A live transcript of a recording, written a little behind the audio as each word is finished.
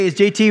As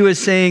JT was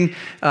saying,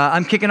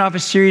 I'm kicking off a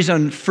series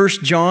on 1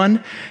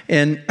 John,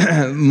 and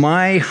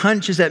my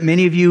hunch is that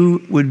many of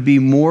you would be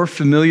more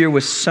familiar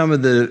with some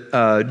of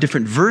the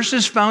different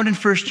verses found in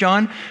 1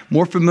 John,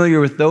 more familiar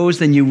with those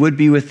than you would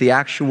be with the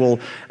actual,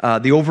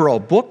 the overall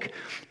book.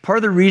 Part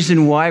of the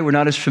reason why we're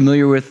not as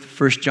familiar with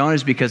 1 John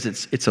is because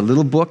it's a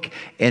little book,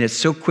 and it's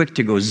so quick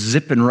to go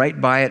zipping right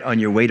by it on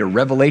your way to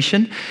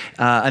Revelation.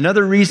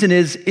 Another reason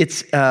is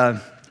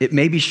it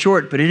may be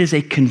short, but it is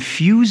a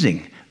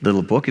confusing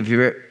little book. If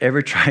you've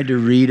ever tried to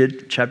read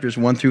it, chapters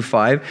 1 through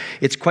 5,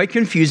 it's quite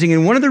confusing.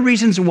 And one of the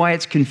reasons why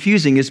it's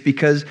confusing is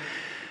because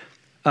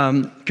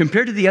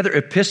compared to the other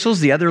epistles,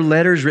 the other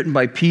letters written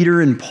by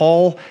Peter and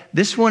Paul,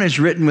 this one is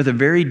written with a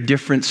very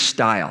different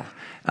style.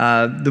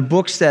 The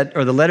books that,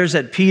 or the letters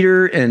that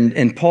Peter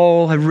and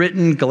Paul have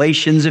written,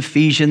 Galatians,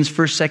 Ephesians,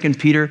 1st, 2nd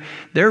Peter,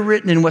 they're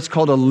written in what's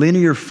called a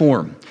linear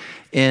form.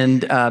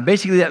 And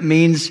basically that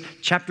means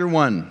chapter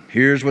 1,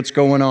 here's what's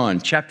going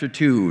on. Chapter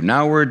 2,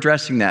 now we're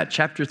addressing that.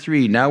 Chapter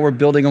 3, now we're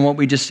building on what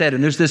we just said.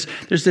 And there's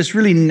this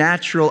really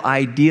natural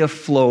idea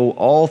flow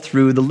all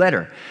through the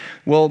letter.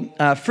 Well,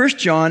 1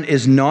 John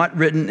is not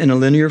written in a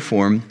linear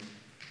form.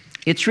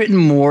 It's written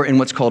more in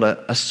what's called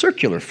a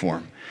circular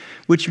form,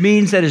 which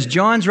means that as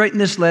John's writing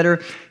this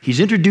letter, he's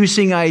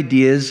introducing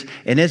ideas,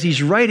 and as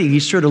he's writing,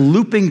 he's sort of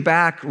looping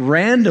back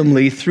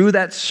randomly through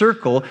that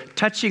circle,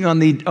 touching on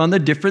the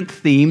different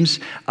themes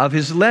of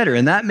his letter,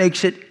 and that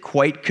makes it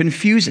quite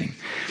confusing.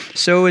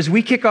 So as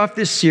we kick off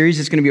this series,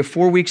 it's going to be a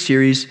 4-week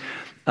series.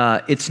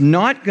 It's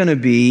not going to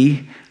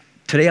be,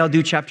 today I'll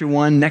do chapter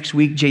 1, next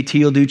week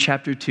JT will do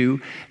chapter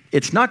 2.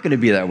 It's not going to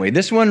be that way.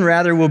 This one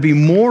rather will be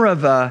more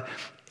of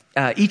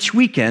each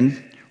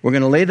weekend, we're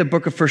going to lay the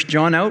book of 1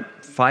 John out,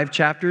 5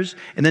 chapters,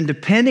 and then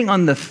depending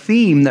on the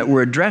theme that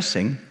we're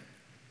addressing,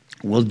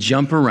 we'll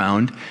jump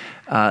around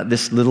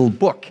this little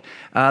book.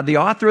 The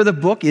author of the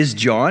book is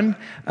John,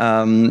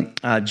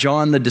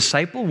 John the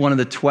disciple, one of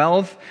the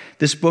 12.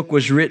 This book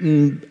was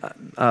written,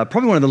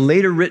 probably one of the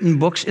later written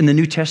books in the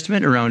New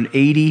Testament, around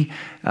 80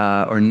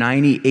 or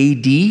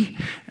 90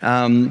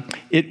 AD.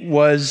 It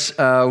was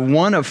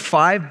one of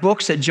 5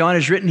 books that John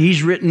has written.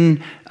 He's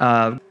written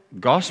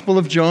Gospel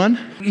of John.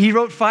 He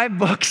wrote 5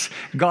 books,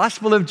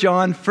 Gospel of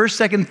John,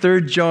 1st, 2nd,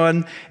 3rd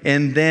John,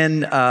 and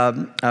then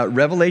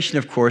Revelation,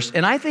 of course.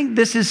 And I think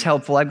this is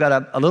helpful. I've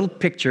got a little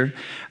picture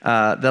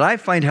that I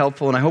find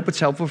helpful, and I hope it's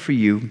helpful for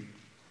you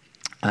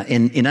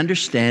in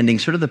understanding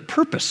sort of the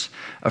purpose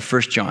of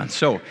 1 John.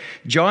 So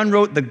John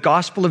wrote the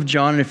Gospel of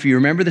John, and if you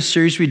remember the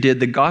series we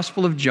did, the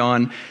Gospel of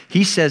John,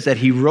 he says that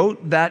he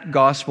wrote that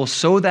Gospel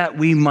so that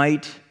we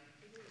might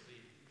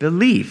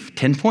believe.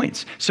 10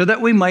 points. So that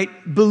we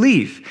might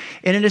believe.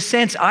 And in a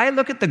sense, I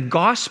look at the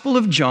Gospel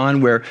of John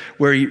where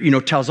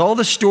tells all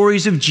the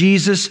stories of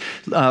Jesus,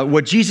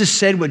 what Jesus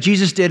said, what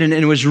Jesus did, and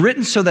it was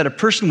written so that a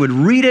person would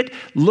read it,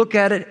 look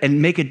at it,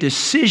 and make a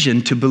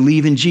decision to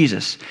believe in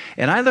Jesus.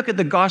 And I look at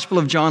the Gospel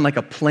of John like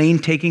a plane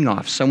taking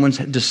off. Someone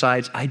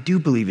decides, I do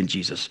believe in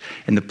Jesus,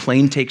 and the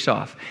plane takes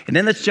off. And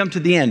then let's jump to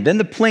the end. Then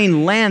the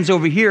plane lands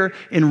over here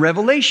in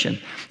Revelation.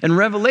 And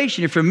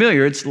Revelation, you're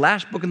familiar, it's the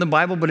last book in the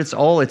Bible, but it's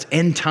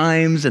end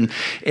times, and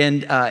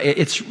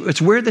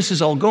it's where this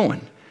is all going.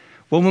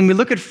 Well, when we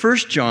look at 1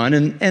 John,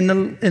 and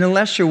in a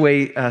lesser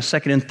way,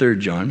 2nd and 3rd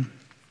John,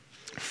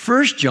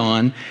 1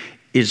 John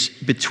is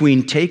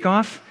between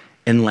takeoff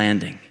and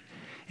landing.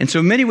 And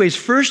so in many ways,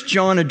 1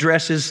 John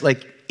addresses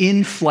like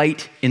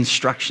in-flight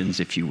instructions,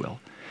 if you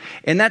will.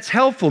 And that's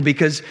helpful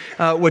because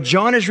what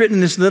John has written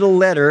in this little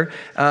letter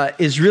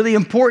is really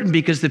important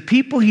because the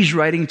people he's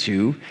writing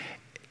to,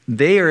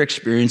 they are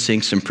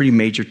experiencing some pretty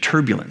major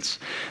turbulence.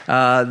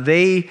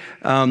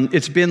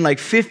 It's been like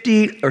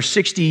 50 or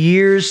 60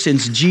 years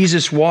since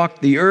Jesus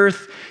walked the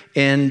earth,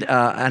 and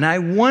I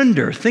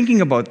wonder,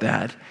 thinking about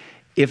that,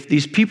 if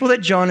these people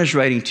that John is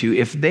writing to,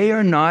 if they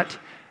are not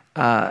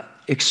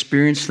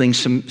experiencing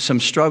some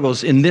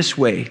struggles in this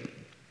way,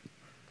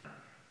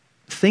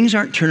 things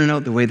aren't turning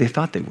out the way they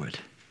thought they would.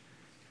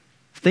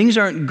 Things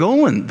aren't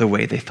going the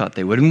way they thought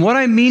they would. And what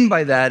I mean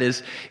by that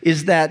is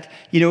that,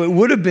 it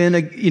would have been,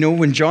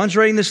 when John's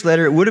writing this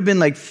letter, it would have been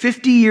like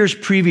 50 years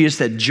previous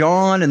that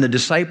John and the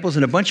disciples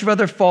and a bunch of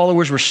other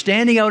followers were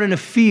standing out in a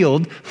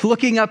field,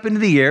 looking up into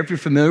the air, if you're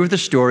familiar with the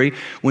story,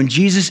 when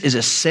Jesus is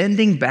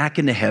ascending back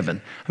into heaven.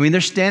 I mean,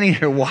 they're standing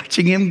there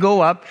watching him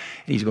go up,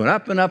 and he's going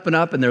up and up and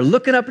up, and they're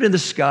looking up into the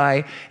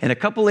sky, and a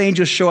couple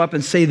angels show up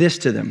and say this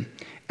to them.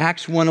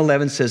 Acts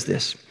 1:11 says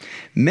this,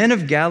 "Men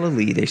of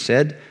Galilee," they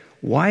said,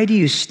 "why do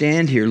you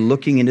stand here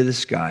looking into the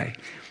sky?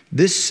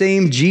 This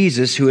same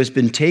Jesus who has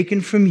been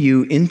taken from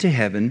you into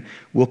heaven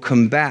will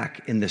come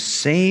back in the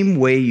same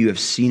way you have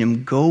seen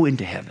him go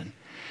into heaven."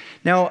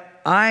 Now,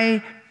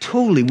 I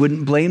totally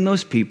wouldn't blame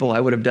those people. I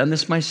would have done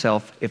this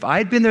myself. If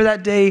I'd been there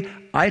that day,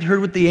 I'd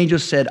heard what the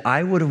angels said,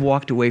 I would have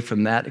walked away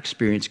from that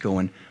experience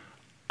going,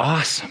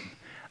 awesome.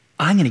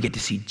 I'm going to get to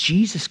see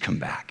Jesus come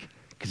back.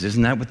 Because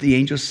isn't that what the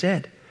angels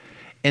said?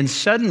 And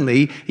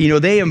suddenly,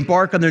 they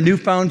embark on their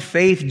newfound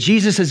faith.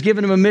 Jesus has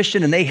given them a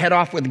mission, and they head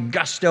off with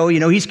gusto.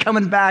 He's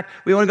coming back.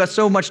 We only got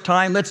so much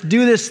time. Let's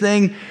do this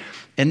thing.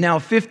 And now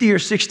 50 or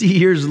 60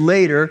 years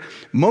later,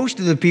 most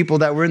of the people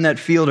that were in that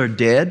field are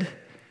dead.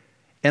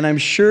 And I'm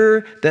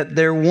sure that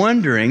they're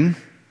wondering,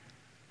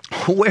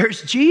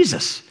 where's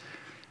Jesus?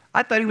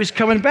 I thought he was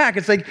coming back.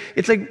 It's like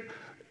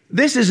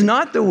this is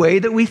not the way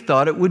that we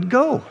thought it would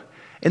go.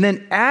 And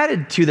then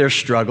added to their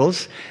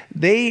struggles,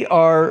 they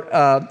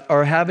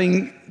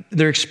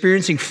they're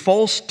experiencing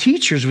false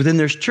teachers within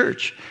their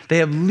church. They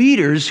have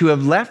leaders who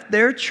have left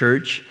their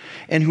church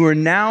and who are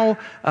now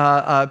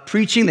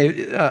preaching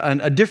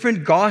a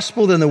different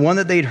gospel than the one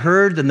that they'd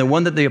heard, than the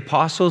one that the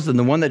apostles, than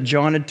the one that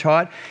John had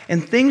taught.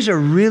 And things are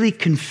really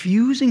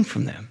confusing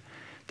from them.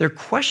 They're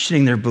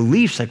questioning their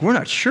beliefs. Like, we're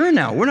not sure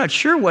now. We're not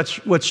sure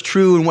what's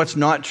true and what's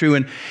not true.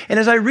 And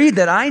as I read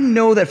that, I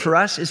know that for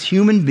us as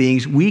human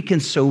beings, we can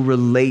so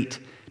relate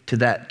to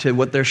that, to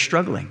what they're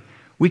struggling.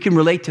 We can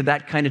relate to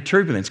that kind of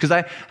turbulence.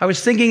 Because I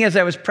was thinking as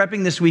I was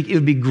prepping this week, it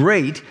would be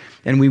great,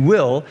 and we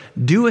will,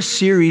 do a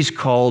series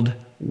called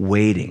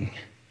Waiting.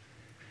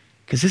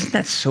 Because isn't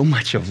that so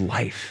much of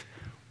life?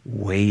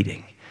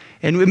 Waiting.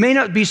 And it may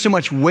not be so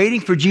much waiting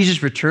for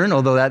Jesus' return,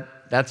 although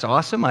that's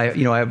awesome.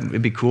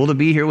 It'd be cool to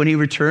be here when he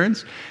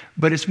returns.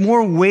 But it's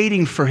more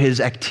waiting for his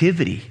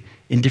activity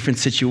in different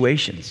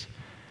situations.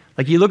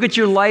 Like you look at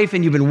your life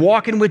and you've been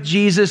walking with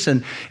Jesus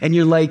and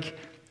you're like,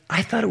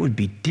 I thought it would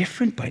be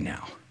different by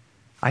now.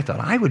 I thought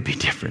I would be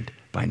different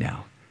by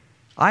now.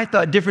 I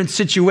thought different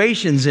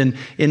situations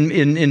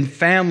in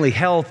family,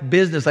 health,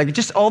 business, like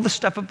just all the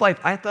stuff of life,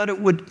 I thought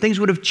things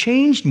would have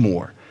changed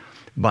more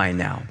by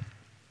now.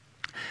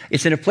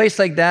 It's in a place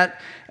like that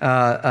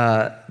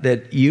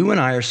that you and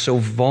I are so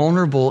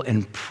vulnerable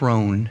and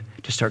prone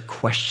to start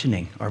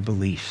questioning our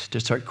beliefs, to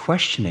start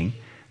questioning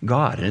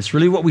God. And it's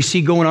really what we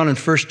see going on in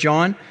 1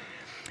 John.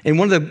 And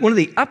one of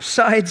the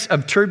upsides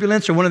of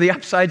turbulence, or one of the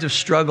upsides of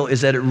struggle,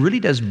 is that it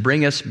really does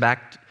bring us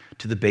back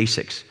to the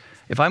basics.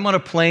 If I'm on a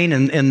plane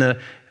and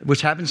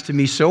which happens to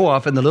me so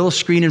often, the little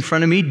screen in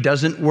front of me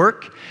doesn't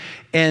work,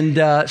 and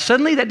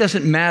suddenly that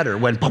doesn't matter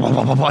when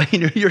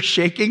you're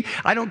shaking.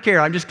 I don't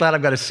care. I'm just glad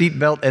I've got a seat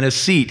belt and a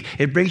seat.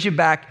 It brings you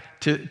back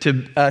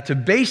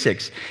to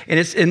basics,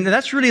 and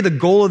that's really the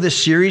goal of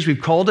this series. We're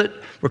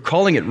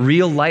calling it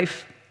Real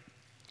Life.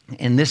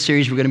 In this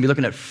series, we're going to be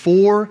looking at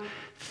 4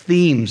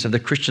 themes of the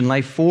Christian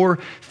life, 4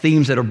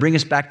 themes that will bring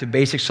us back to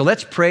basics. So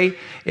let's pray,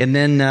 and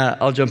then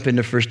I'll jump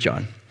into 1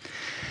 John.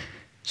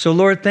 So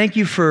Lord, thank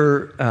you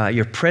for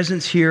your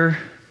presence here.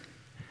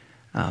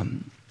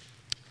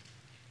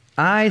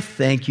 I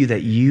thank you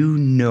that you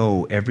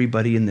know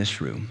everybody in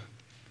this room.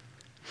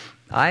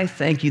 I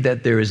thank you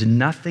that there is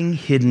nothing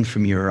hidden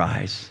from your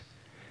eyes.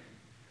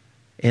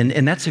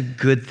 And that's a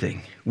good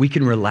thing. We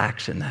can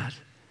relax in that.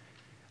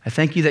 I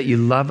thank you that you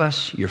love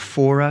us, you're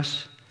for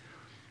us.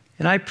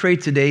 And I pray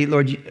today,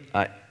 Lord,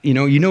 you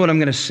know what I'm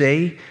going to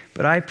say,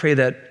 but I pray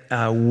that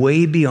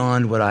way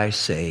beyond what I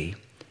say,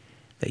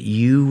 that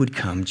you would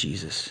come,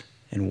 Jesus,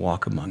 and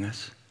walk among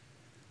us.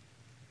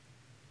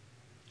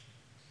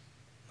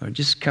 Lord,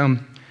 just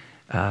come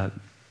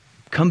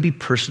be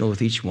personal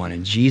with each one.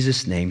 In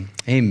Jesus' name,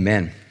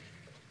 amen.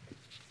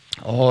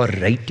 All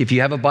right. If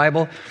you have a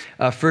Bible,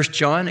 1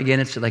 John, again,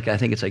 I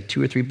think it's like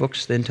 2 or 3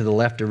 books then to the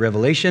left of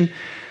Revelation.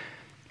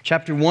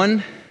 Chapter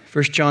 1,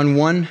 1 John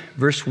 1,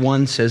 verse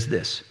 1 says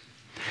this: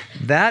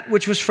 That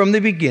which was from the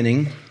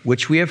beginning,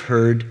 which we have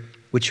heard,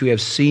 which we have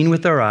seen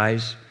with our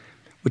eyes,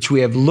 which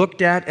we have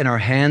looked at and our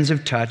hands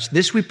have touched,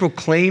 this we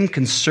proclaim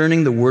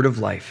concerning the word of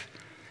life.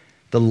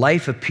 The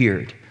life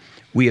appeared.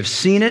 We have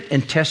seen it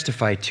and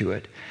testify to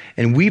it.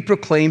 And we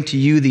proclaim to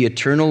you the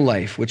eternal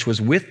life, which was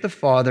with the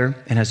Father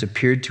and has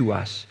appeared to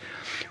us.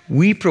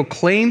 We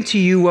proclaim to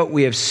you what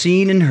we have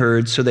seen and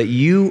heard, so that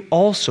you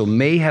also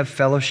may have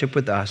fellowship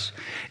with us.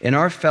 And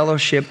our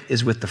fellowship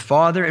is with the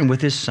Father and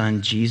with his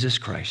Son, Jesus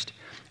Christ.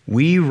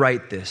 We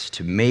write this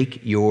to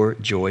make your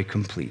joy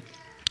complete.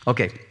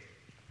 Okay.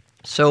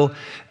 So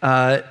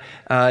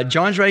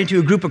John's writing to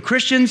a group of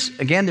Christians.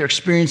 Again, they're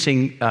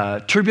experiencing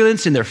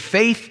turbulence in their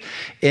faith,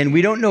 and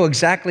we don't know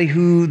exactly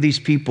who these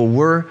people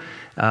were.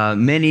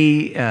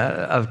 Many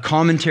of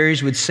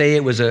commentaries would say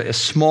it was a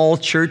small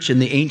church in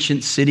the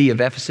ancient city of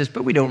Ephesus,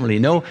 but we don't really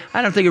know.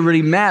 I don't think it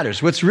really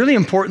matters. What's really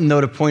important, though,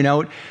 to point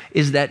out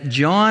is that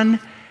John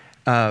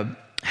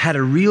had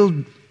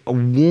a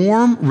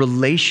warm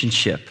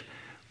relationship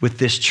with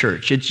this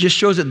church. It just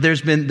shows that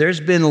there's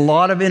been a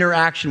lot of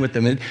interaction with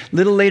them. And a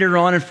little later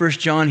on in 1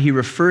 John, he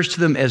refers to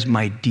them as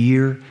my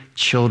dear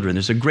children.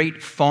 There's a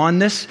great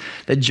fondness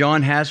that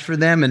John has for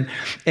them.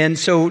 And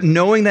so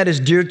knowing that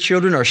his dear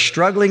children are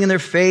struggling in their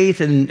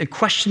faith and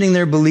questioning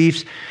their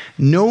beliefs,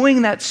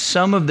 knowing that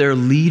some of their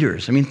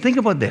leaders, think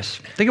about this.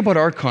 Think about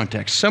our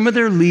context. Some of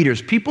their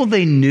leaders, people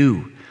they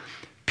knew,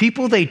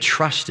 people they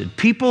trusted,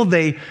 people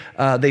they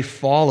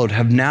followed,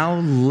 have now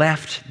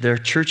left their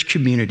church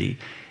community.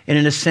 And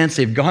in a sense,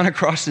 they've gone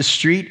across the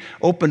street,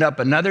 opened up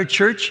another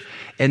church,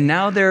 and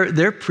now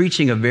they're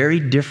preaching a very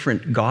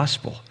different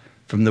gospel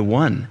from the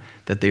one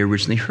that they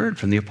originally heard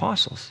from the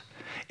apostles.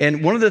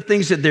 And one of the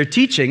things that they're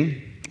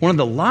teaching, one of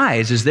the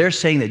lies, is they're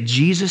saying that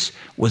Jesus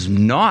was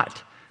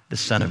not the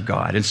Son of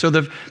God. And so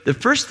the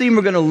first theme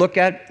we're going to look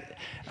at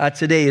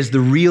today is the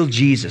real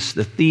Jesus,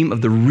 the theme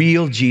of the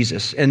real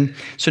Jesus. And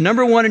so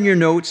number one in your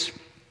notes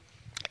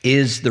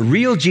is the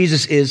real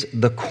Jesus is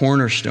the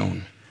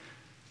cornerstone.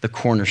 The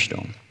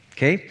cornerstone.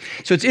 Okay?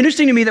 So it's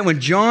interesting to me that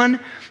when John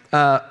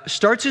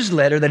starts his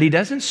letter, that he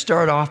doesn't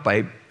start off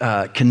by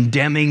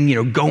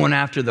condemning, going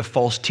after the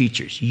false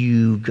teachers.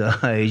 You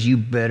guys, you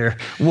better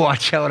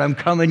watch out, I'm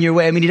coming your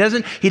way. I mean, he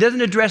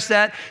doesn't address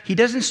that. He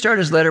doesn't start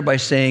his letter by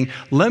saying,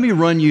 let me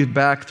run you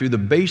back through the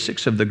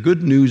basics of the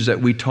good news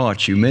that we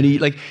taught you.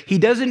 He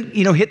doesn't,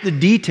 hit the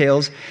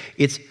details.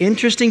 It's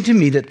interesting to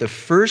me that the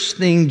first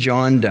thing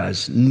John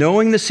does,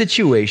 knowing the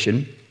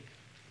situation,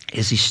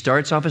 is he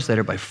starts off his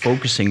letter by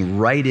focusing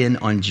right in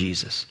on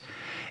Jesus.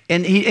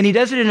 And he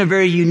does it in a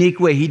very unique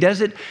way. He does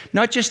it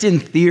not just in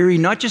theory,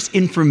 not just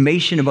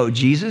information about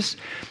Jesus.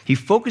 He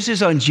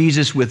focuses on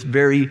Jesus with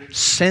very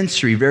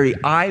sensory, very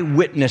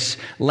eyewitness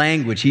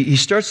language. He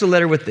starts the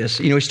letter with this.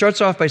 He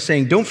starts off by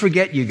saying, don't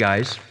forget, you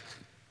guys.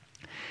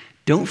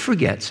 Don't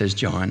forget, says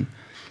John,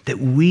 that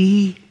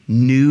we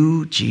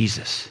knew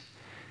Jesus.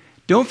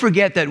 Don't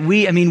forget that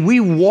we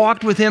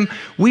walked with him,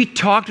 we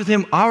talked with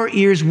him, our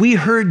ears, we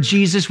heard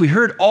Jesus, we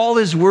heard all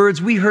his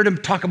words, we heard him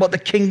talk about the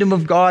kingdom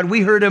of God,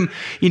 we heard him,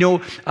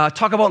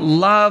 talk about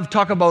love,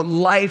 talk about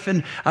life,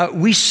 and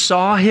we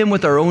saw him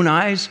with our own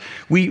eyes.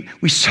 We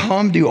saw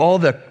him do all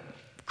the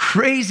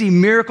crazy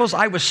miracles.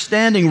 I was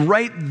standing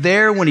right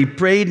there when he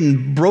prayed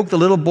and broke the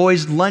little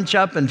boy's lunch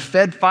up and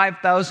fed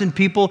 5,000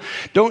 people.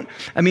 Don't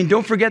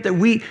forget that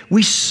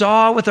we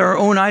saw with our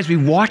own eyes, we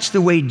watched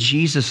the way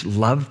Jesus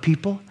loved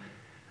people.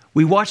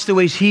 We watched the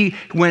ways he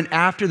went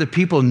after the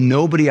people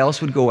nobody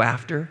else would go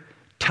after,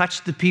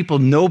 touched the people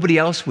nobody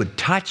else would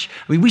touch.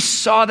 We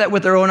saw that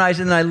with our own eyes,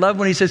 and I love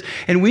when he says,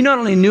 and we not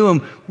only knew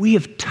him, we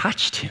have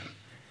touched him.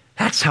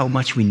 That's how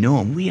much we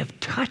know him. We have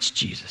touched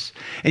Jesus.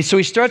 And so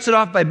he starts it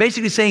off by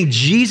basically saying,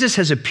 Jesus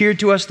has appeared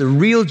to us, the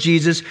real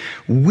Jesus.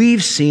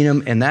 We've seen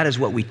him, and that is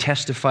what we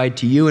testified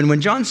to you. And when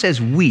John says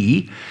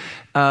we,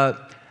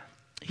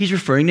 he's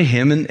referring to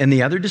him and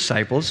the other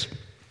disciples.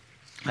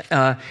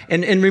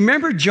 And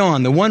remember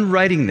John, the one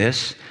writing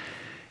this,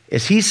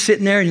 as he's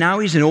sitting there, now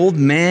he's an old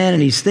man,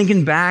 and he's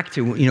thinking back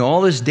to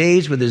all his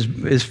days with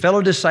his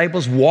fellow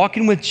disciples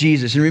walking with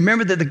Jesus. And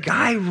remember that the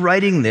guy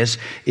writing this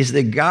is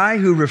the guy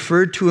who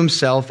referred to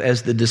himself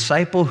as the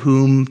disciple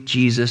whom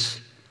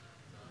Jesus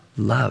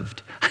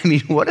loved. I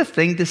mean, what a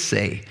thing to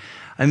say.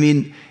 I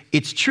mean,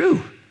 it's true.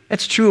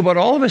 That's true about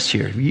all of us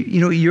here.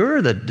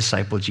 You're the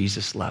disciple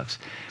Jesus loves.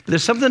 But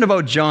there's something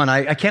about John.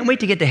 I can't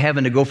wait to get to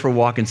heaven to go for a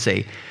walk and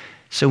say,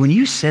 so when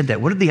you said that,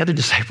 what did the other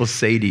disciples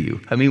say to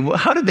you? I mean,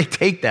 how did they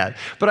take that?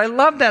 But I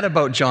love that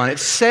about John. It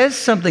says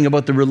something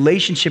about the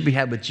relationship he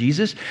had with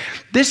Jesus.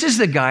 This is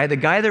the guy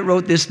that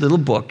wrote this little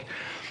book,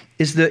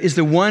 is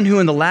the one who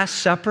in the Last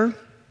Supper,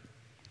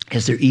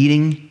 as they're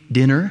eating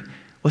dinner,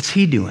 what's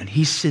he doing?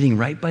 He's sitting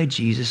right by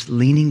Jesus,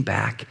 leaning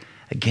back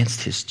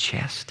against his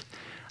chest.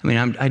 I mean,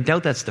 I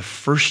doubt that's the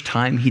first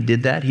time he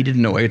did that. He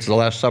didn't know, hey, it's the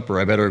Last Supper,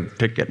 I better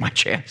get my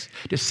chance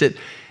to sit.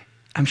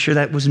 I'm sure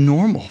that was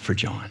normal for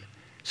John.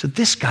 So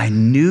this guy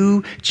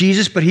knew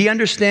Jesus, but he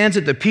understands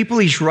that the people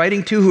he's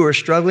writing to who are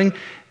struggling,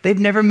 they've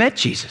never met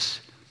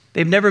Jesus.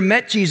 They've never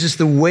met Jesus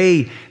the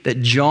way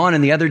that John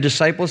and the other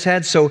disciples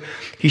had. So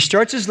he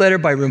starts his letter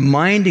by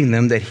reminding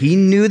them that he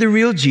knew the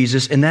real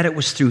Jesus and that it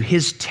was through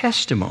his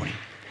testimony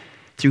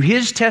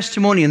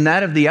and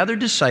that of the other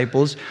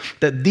disciples,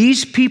 that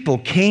these people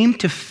came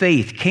to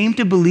faith, came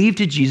to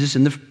believe in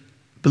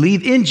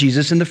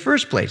Jesus in the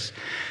first place.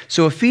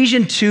 So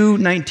Ephesians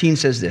 2:19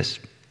 says this.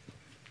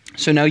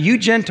 So now you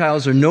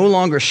Gentiles are no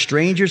longer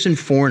strangers and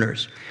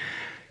foreigners.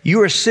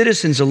 You are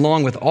citizens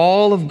along with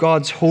all of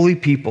God's holy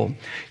people.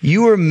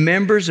 You are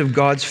members of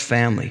God's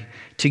family.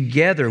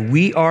 Together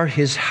we are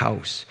his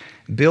house,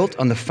 built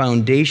on the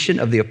foundation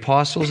of the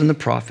apostles and the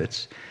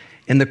prophets.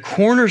 And the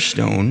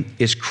cornerstone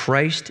is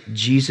Christ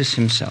Jesus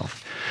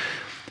himself.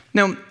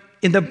 Now,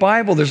 in the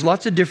Bible, there's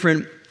lots of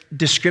different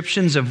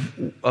descriptions of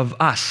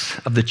us,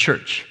 of the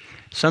church.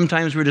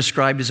 Sometimes we're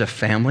described as a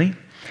family.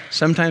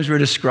 Sometimes we're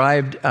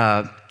described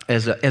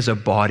as a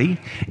body.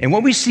 And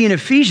what we see in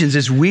Ephesians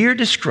is we're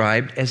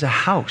described as a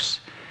house.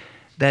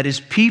 That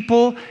is,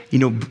 people,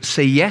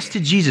 say yes to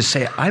Jesus,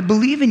 say, I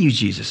believe in you,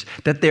 Jesus,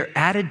 that they're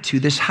added to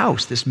this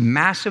house, this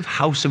massive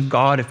house of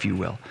God, if you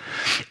will.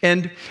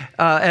 And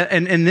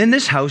in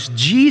this house,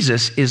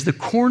 Jesus is the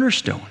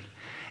cornerstone.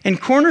 And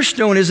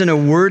cornerstone isn't a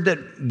word that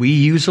we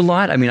use a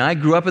lot. I mean, I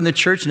grew up in the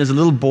church, and as a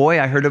little boy,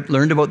 I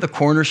learned about the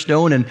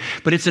cornerstone,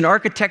 but it's an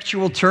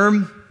architectural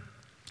term.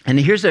 And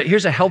here's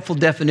a helpful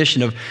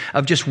definition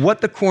of just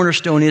what the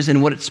cornerstone is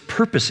and what its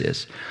purpose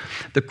is.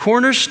 The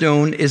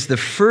cornerstone is the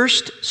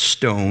first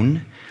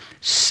stone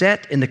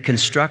set in the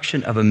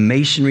construction of a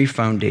masonry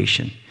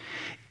foundation.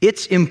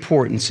 It's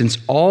important since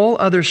all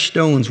other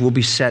stones will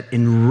be set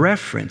in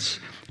reference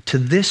to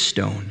this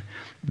stone,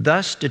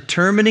 thus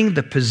determining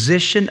the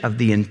position of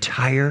the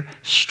entire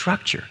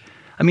structure.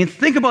 I mean,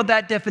 think about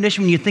that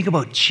definition when you think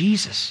about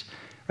Jesus.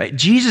 right?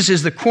 Jesus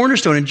is the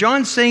cornerstone. And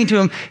John's saying to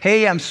him,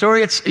 hey, I'm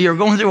sorry you're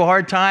going through a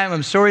hard time.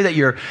 I'm sorry that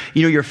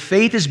your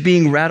faith is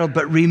being rattled.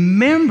 But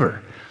remember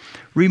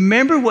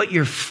what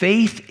your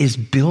faith is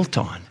built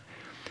on.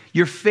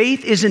 Your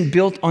faith isn't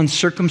built on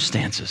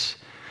circumstances.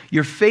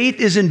 Your faith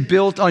isn't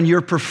built on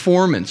your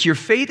performance. Your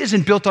faith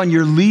isn't built on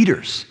your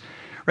leaders,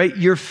 right?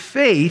 Your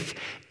faith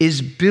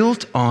is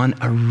built on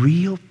a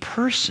real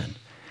person,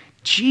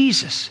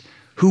 Jesus,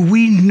 who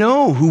we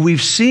know, who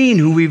we've seen,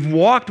 who we've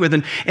walked with.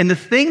 And the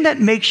thing that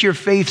makes your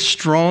faith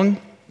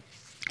strong,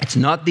 it's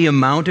not the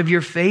amount of your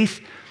faith,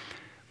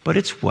 but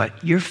it's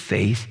what your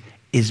faith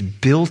is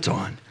built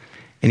on.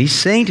 And he's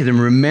saying to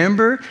them,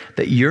 remember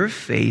that your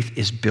faith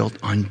is built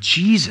on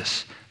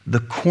Jesus, the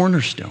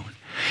cornerstone.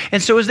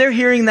 And so as they're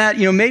hearing that,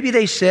 maybe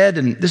they said,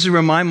 and this is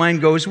where my mind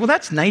goes, well,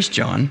 that's nice,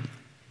 John.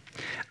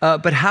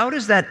 But how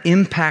does that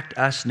impact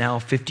us now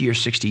 50 or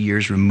 60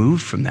 years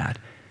removed from that?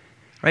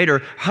 Right?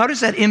 Or how does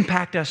that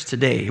impact us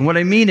today? And what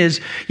I mean is,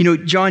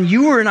 John,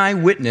 you were an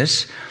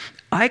eyewitness.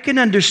 I can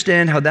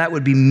understand how that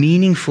would be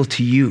meaningful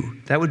to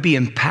you. That would be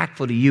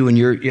impactful to you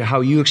and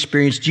how you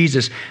experienced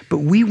Jesus. But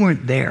we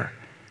weren't there.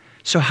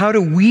 So how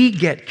do we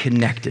get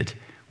connected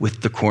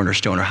with the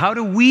cornerstone? Or how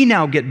do we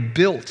now get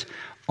built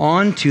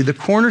onto the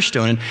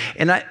cornerstone?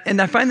 And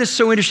I find this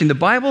so interesting. The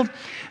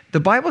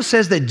Bible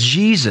says that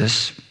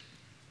Jesus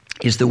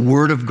is the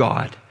Word of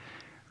God,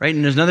 right?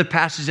 And there's another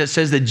passage that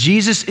says that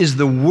Jesus is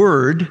the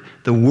Word,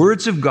 the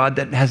words of God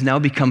that has now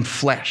become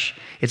flesh.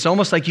 It's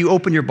almost like you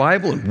open your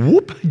Bible and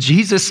whoop,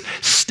 Jesus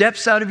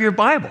steps out of your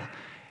Bible.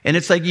 And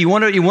it's like you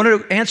want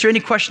to answer any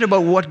question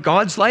about what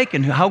God's like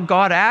and how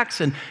God acts,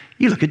 and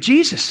you look at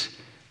Jesus.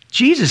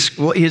 Jesus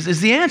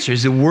is the answer.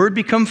 Is the Word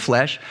become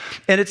flesh?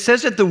 And it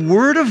says that the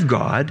Word of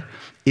God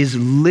is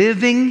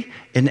living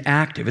and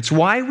active. It's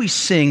why we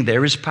sing,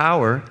 there is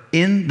power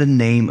in the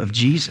name of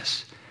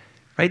Jesus.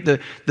 Right?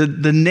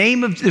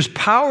 There's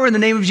power in the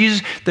name of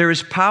Jesus. There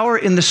is power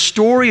in the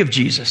story of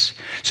Jesus.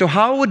 So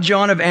how would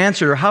John have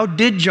answered, or how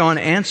did John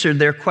answer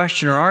their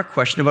question or our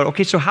question about,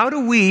 okay, so how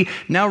do we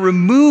now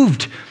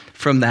removed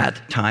from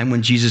that time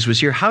when Jesus was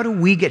here, how do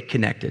we get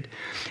connected?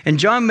 And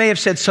John may have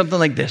said something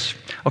like this.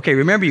 Okay,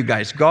 remember you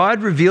guys,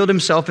 God revealed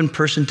himself in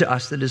person to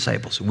us, the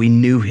disciples. We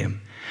knew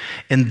him.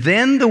 And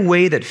then the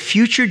way that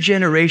future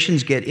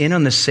generations get in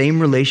on the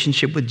same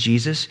relationship with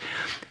Jesus,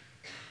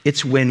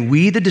 it's when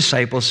we, the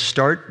disciples,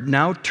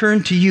 now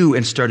turn to you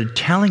and started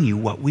telling you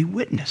what we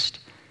witnessed.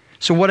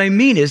 So what I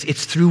mean is,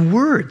 it's through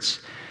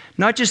words.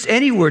 Not just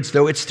any words,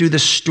 though. It's through the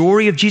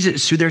story of Jesus.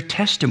 It's through their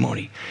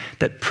testimony.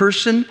 That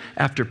person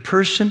after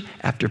person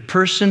after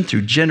person,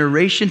 through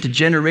generation to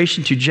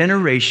generation to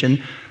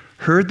generation,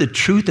 heard the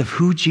truth of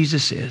who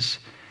Jesus is.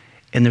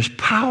 And there's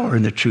power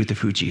in the truth of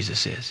who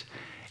Jesus is.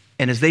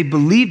 And as they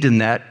believed in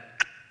that,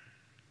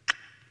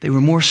 there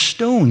were more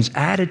stones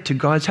added to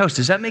God's house.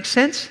 Does that make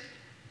sense?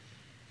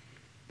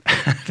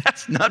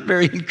 That's not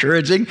very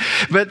encouraging,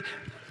 but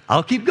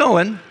I'll keep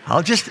going.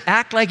 I'll just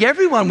act like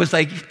everyone was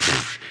like,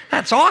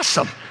 that's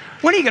awesome.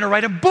 When are you going to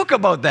write a book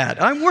about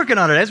that? I'm working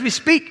on it as we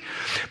speak.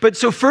 But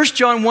so 1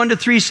 John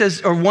 1-3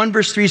 says, or 1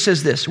 verse 3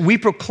 says this, we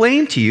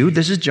proclaim to you,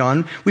 this is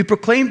John, we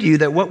proclaim to you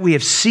that what we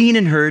have seen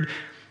and heard,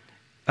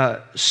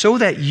 so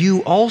that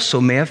you also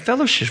may have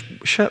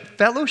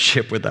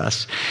fellowship with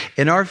us.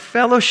 And our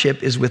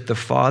fellowship is with the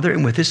Father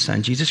and with his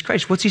Son, Jesus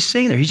Christ. What's he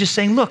saying there? He's just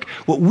saying, look,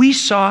 what we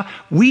saw,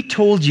 we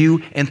told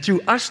you, and through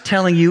us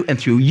telling you, and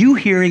through you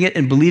hearing it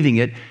and believing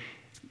it,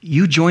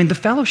 you joined the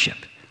fellowship.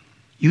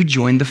 You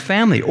joined the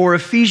family. Or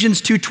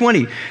Ephesians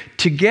 2:20,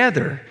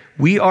 together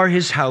we are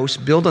his house,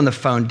 built on the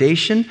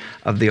foundation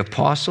of the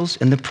apostles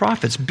and the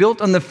prophets.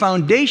 Built on the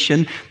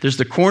foundation, there's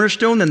the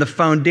cornerstone, then the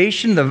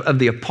foundation of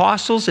the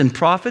apostles and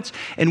prophets.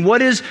 And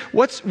what is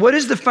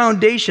the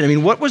foundation? I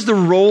mean, what was the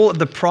role of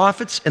the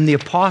prophets and the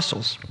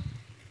apostles?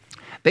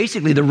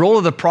 Basically, the role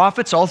of the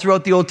prophets all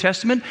throughout the Old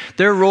Testament,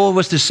 their role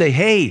was to say,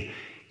 hey,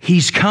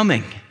 he's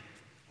coming.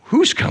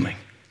 Who's coming?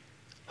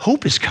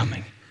 Hope is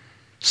coming.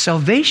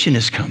 Salvation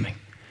is coming.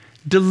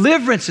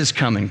 Deliverance is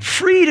coming.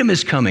 Freedom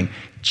is coming.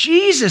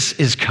 Jesus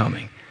is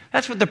coming.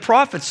 That's what the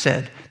prophets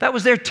said. That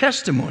was their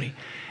testimony.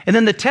 And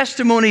then the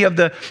testimony of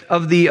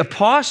the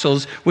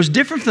apostles was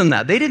different than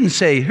that. They didn't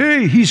say,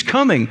 hey, he's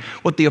coming.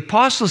 What the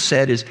apostles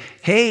said is,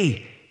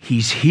 hey,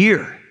 he's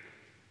here.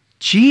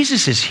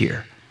 Jesus is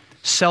here.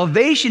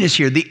 Salvation is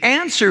here. The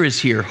answer is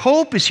here.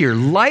 Hope is here.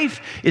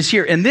 Life is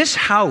here. And this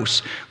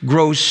house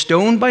grows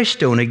stone by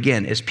stone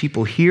again as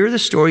people hear the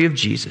story of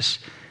Jesus.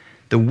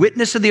 The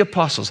witness of the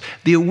apostles,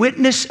 the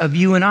witness of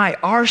you and I,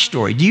 our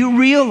story. Do you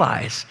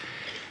realize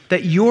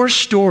that your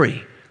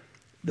story,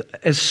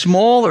 as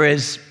small or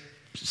as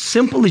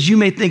simple as you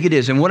may think it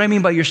is, and what I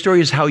mean by your story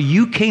is how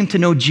you came to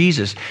know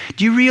Jesus,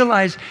 do you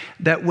realize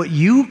that what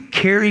you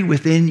carry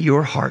within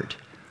your heart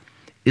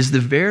is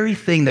the very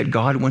thing that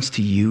God wants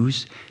to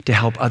use to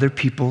help other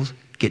people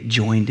get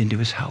joined into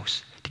his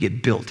house, to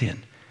get built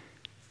in?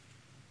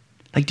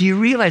 Like, do you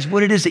realize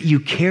what it is that you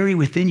carry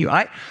within you?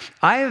 I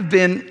have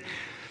been...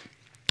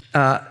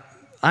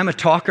 I'm a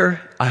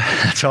talker.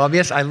 That's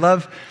obvious. I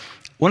love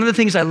one of the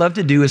things I love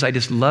to do is I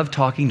just love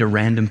talking to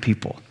random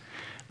people,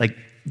 like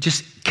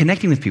just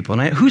connecting with people.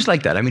 And who's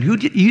like that? I mean,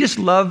 you just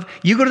love,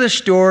 you go to the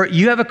store,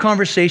 you have a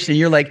conversation, and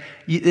you're like,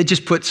 it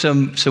just puts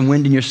some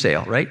wind in your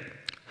sail, right?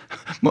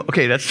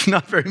 Okay, that's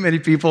not very many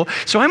people.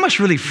 So I must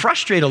really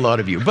frustrate a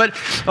lot of you. But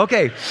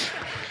okay,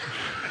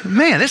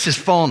 man, this is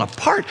falling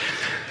apart.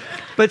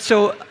 But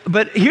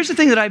here's the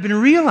thing that I've been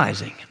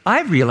realizing.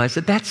 I've realized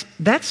that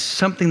that's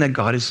something that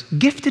God has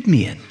gifted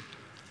me in.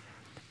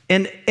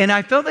 And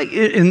I felt like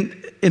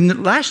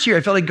in last year,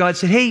 I felt like God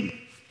said, hey,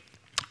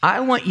 I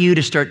want you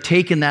to start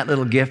taking that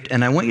little gift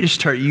and I want you to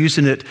start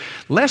using it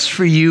less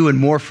for you and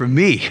more for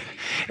me.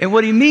 And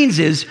what he means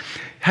is,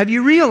 have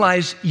you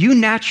realized you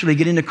naturally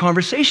get into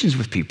conversations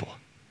with people?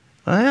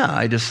 Oh, yeah,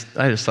 I just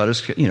thought it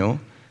was,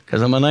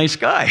 because I'm a nice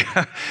guy.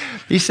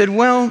 He said,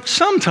 well,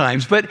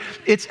 sometimes, but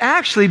it's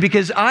actually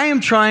because I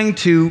am trying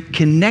to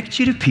connect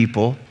you to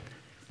people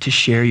to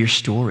share your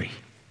story.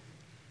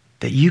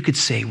 That you could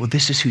say, well,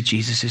 this is who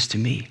Jesus is to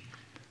me.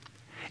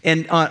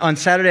 And on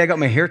Saturday, I got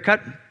my hair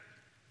cut.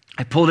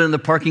 I pulled in the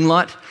parking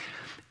lot,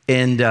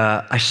 and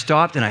I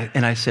stopped,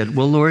 and I said,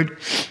 well, Lord,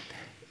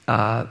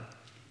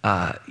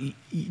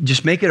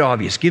 just make it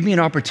obvious. Give me an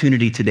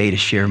opportunity today to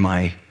share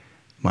my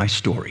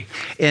story.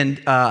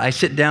 And I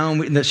sit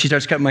down, she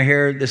starts cutting my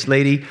hair, this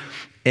lady,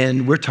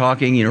 and we're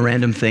talking,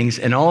 random things.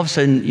 And all of a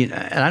sudden, and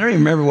I don't even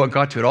remember what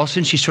got to it. All of a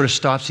sudden, she sort of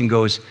stops and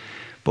goes,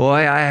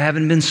 boy, I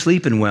haven't been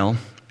sleeping well.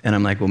 And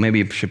I'm like, well, maybe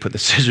you should put the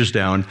scissors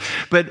down.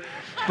 But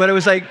it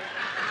was like,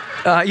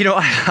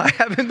 I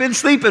haven't been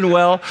sleeping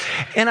well.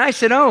 And I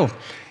said,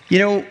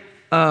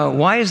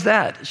 why is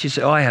that? She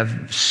said, I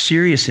have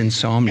serious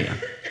insomnia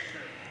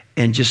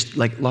and just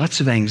like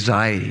lots of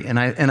anxiety. And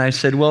I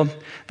said, well,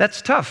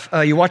 that's tough.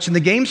 You watching the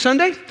game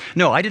Sunday?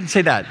 No, I didn't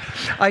say that.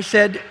 I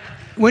said,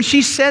 when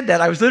she said that,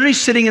 I was literally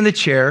sitting in the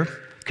chair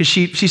because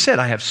she said,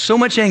 I have so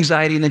much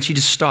anxiety, and then she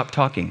just stopped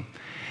talking.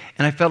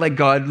 And I felt like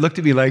God looked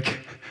at me like,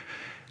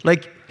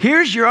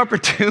 here's your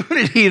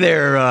opportunity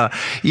there,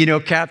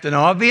 Captain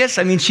Obvious.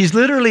 I mean, she's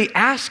literally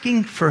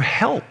asking for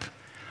help.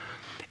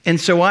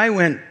 And so I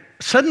went,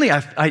 suddenly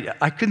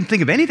I couldn't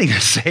think of anything to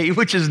say,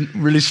 which is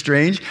really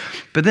strange.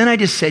 But then I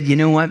just said, you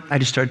know what? I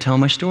just started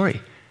telling my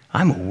story.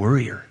 I'm a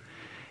worrier.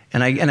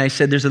 And I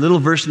said, there's a little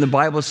verse in the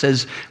Bible that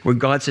says, where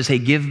God says, hey,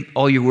 give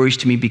all your worries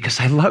to me because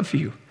I love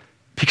you,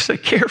 because I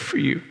care for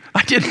you.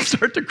 I didn't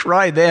start to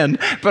cry then,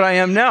 but I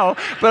am now.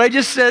 But I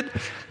just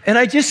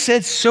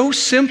said so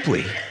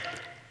simply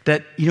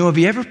that, have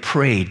you ever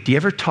prayed? Do you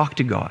ever talk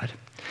to God?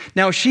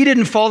 Now, she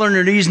didn't fall on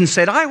her knees and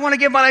said, I want to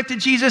give my life to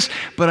Jesus,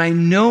 but I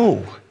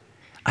know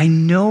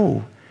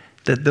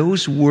that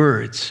those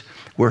words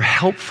were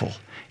helpful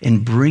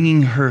in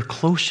bringing her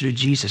closer to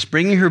Jesus,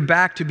 bringing her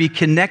back to be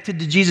connected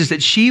to Jesus,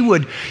 that she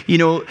would,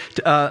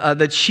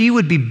 that she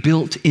would be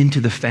built into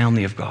the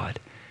family of God,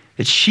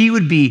 that she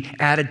would be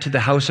added to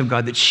the house of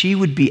God, that she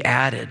would be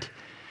added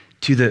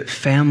to the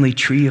family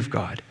tree of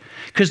God.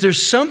 Because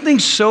there's something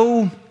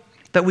so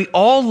that we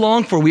all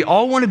long for. We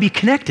all want to be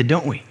connected,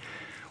 don't we?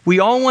 We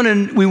want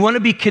to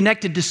be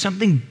connected to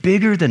something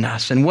bigger than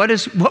us. And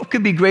what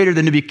could be greater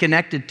than to be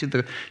connected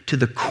to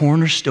the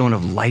cornerstone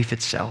of life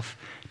itself,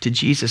 to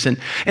Jesus? And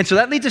so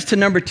that leads us to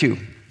number 2.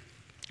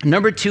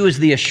 Number 2 is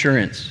the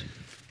assurance.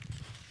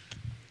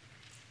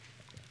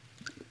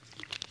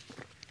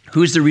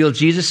 Who's the real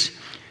Jesus?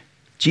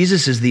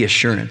 Jesus is the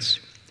assurance.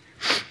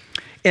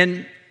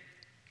 And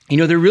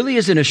there really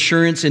is an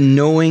assurance in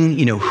knowing,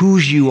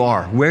 whose you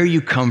are, where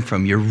you come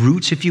from, your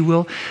roots, if you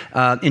will.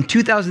 In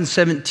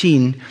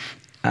 2017,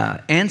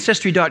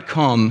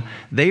 Ancestry.com,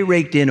 they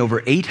raked in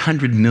over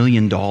 $800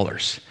 million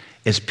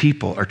as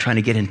people are trying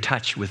to get in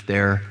touch with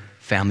their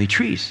family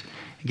trees.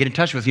 Get in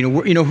touch with,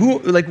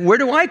 where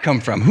do I come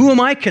from? Who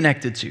am I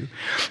connected to?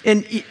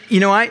 And,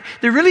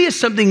 there really is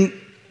something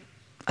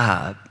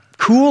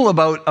cool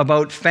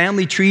about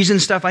family trees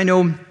and stuff. I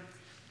know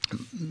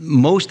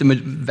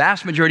the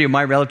vast majority of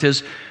my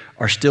relatives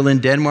are still in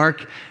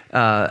Denmark.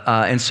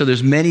 And so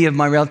there's many of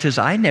my relatives,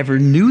 I never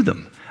knew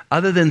them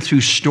other than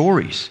through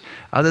stories,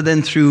 other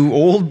than through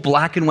old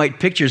black and white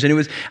pictures.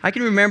 And I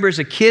can remember as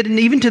a kid, and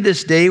even to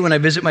this day when I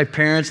visit my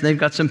parents and they've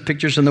got some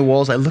pictures on the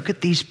walls, I look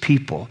at these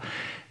people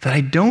that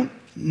I don't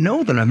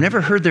know them. I've never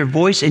heard their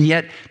voice, and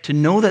yet to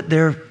know that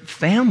they're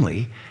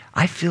family,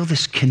 I feel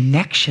this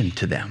connection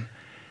to them.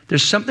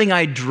 There's something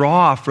I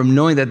draw from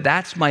knowing that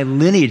that's my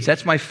lineage,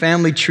 that's my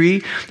family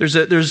tree. There's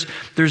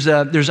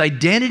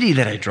identity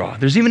that I draw.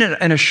 There's even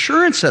an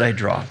assurance that I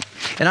draw.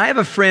 And I have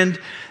a friend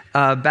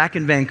back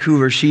in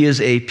Vancouver. She is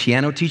a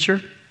piano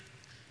teacher,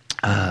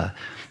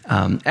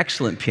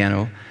 excellent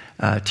piano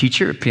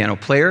teacher, piano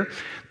player.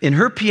 In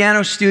her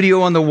piano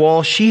studio on the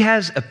wall, she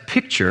has a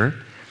picture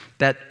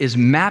that is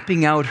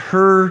mapping out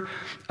her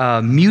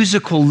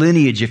musical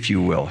lineage, if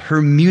you will,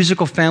 her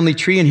musical family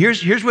tree. And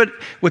here's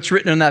what's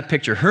written on that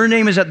picture. Her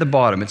name is at the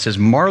bottom. It says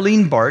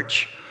Marlene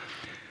Barch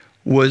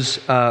was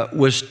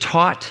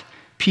taught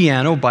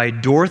piano by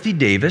Dorothy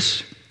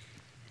Davis,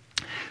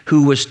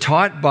 who was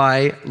taught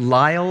by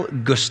Lyle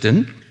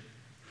Guston,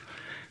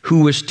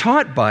 who was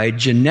taught by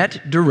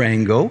Jeanette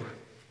Durango,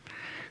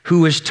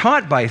 who was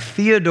taught by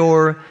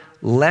Theodore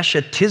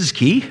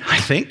Leschetizky, I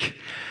think,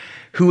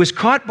 who was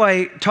taught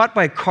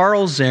by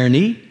Carl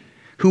Czerny,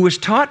 who was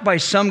taught by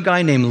some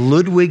guy named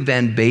Ludwig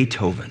van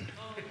Beethoven.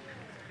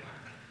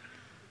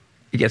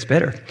 It gets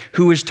better.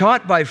 Who was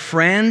taught by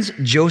Franz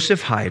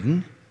Joseph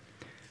Haydn,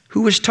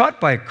 who was taught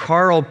by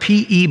Karl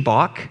P.E.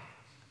 Bach,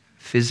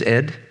 phys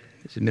ed,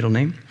 is his middle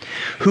name,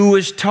 who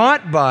was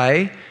taught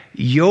by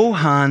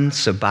Johann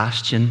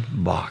Sebastian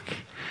Bach.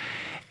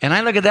 And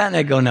I look at that and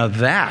I go, now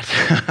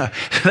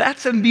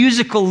that's a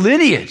musical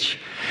lineage.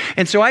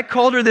 And so I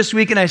called her this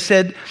week and I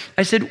said,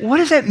 what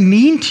does that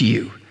mean to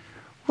you?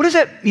 What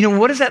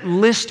does that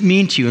list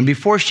mean to you? And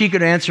before she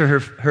could answer,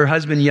 her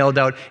husband yelled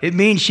out, it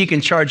means she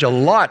can charge a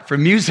lot for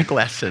music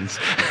lessons.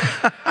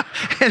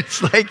 And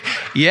it's like,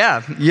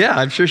 yeah,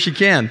 I'm sure she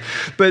can.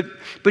 But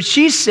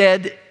she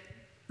said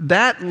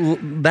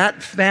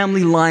that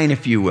family line,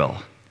 if you will,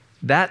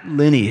 that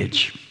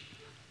lineage,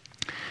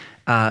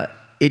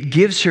 it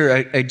gives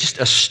her just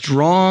a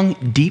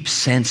strong, deep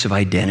sense of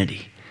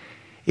identity.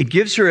 It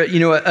gives her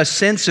a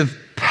sense of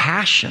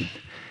passion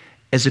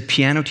as a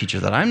piano teacher,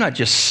 that I'm not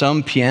just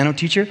some piano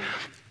teacher,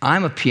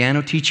 I'm a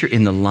piano teacher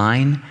in the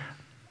line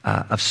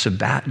of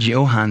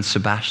Johann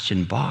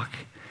Sebastian Bach.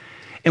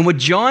 And what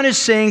John is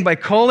saying by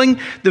calling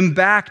them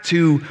back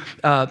to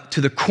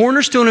the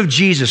cornerstone of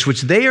Jesus,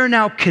 which they are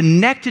now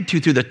connected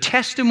to through the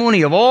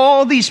testimony of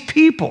all these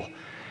people,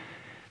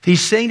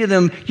 he's saying to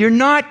them, you're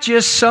not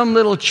just some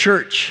little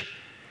church.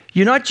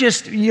 You're not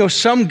just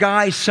some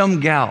guy, some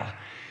gal.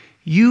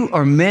 You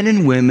are men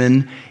and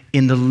women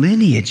in the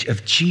lineage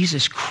of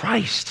Jesus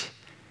Christ.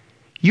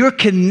 You're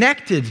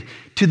connected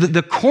to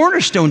the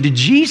cornerstone, to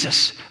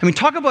Jesus. I mean,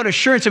 talk about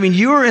assurance. I mean,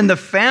 you are in the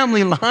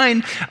family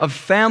line of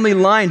family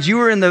lines.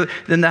 You are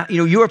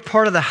you are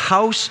part of the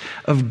house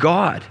of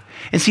God.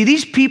 And see,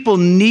 these people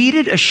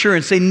needed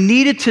assurance. They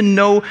needed to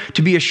know,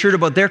 to be assured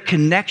about their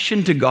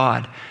connection to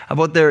God,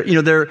 about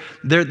the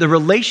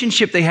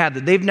relationship they had,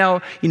 that they've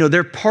now,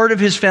 they're part of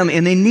his family.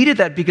 And they needed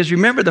that because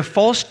remember, the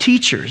false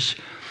teachers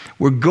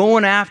were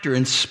going after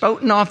and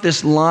spouting off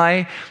this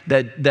lie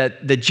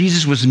that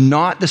Jesus was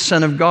not the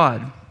Son of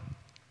God.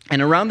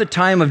 And around the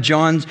time of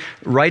John's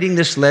writing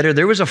this letter,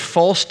 there was a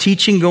false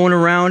teaching going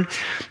around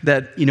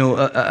that,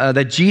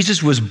 that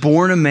Jesus was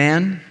born a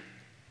man.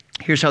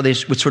 Here's how they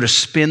would sort of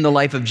spin the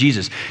life of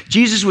Jesus.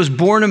 Jesus was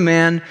born a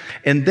man,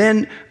 and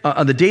then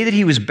on the day that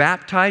he was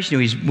baptized,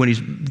 when he's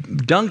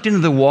dunked into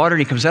the water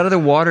and he comes out of the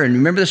water, and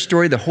remember the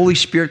story, the Holy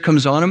Spirit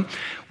comes on him.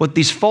 What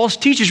these false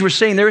teachers were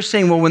saying, they were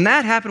saying, well, when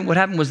that happened, what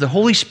happened was the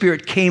Holy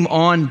Spirit came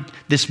on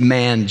this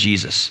man,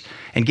 Jesus,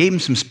 and gave him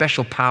some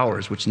special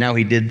powers, which now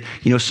he did,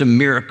 some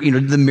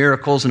the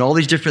miracles and all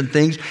these different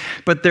things.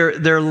 But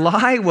their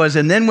lie was,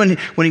 and then when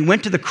he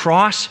went to the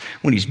cross,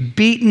 when he's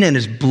beaten and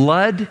his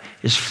blood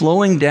is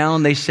flowing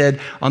down, they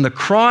said, on the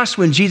cross,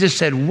 when Jesus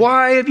said,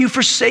 why have you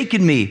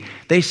forsaken me?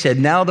 They said,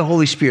 now the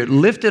Holy Spirit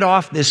lifted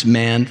off this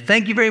man.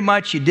 Thank you very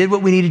much. You did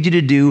what we needed you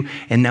to do.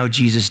 And now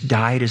Jesus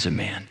died as a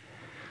man.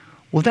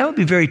 Well, that would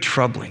be very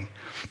troubling,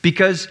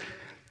 because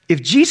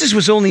if Jesus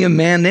was only a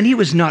man, then he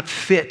was not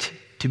fit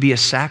to be a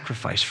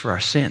sacrifice for our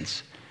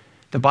sins.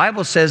 The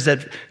Bible says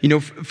that,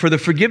 for the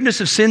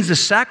forgiveness of sins, the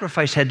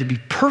sacrifice had to be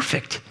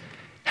perfect,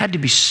 had to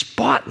be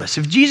spotless.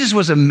 If Jesus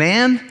was a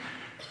man,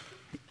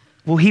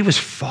 well, he was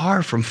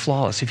far from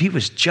flawless. If he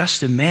was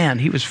just a man,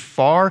 he was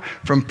far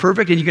from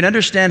perfect. And you can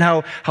understand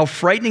how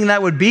frightening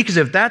that would be, because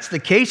if that's the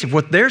case, if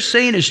what they're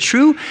saying is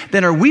true,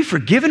 then are we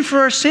forgiven for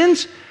our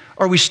sins?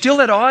 Are we still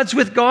at odds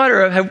with God?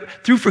 Or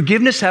through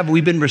forgiveness, have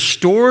we been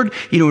restored,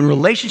 in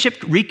relationship,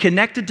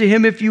 reconnected to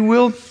him, if you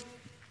will?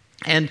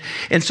 And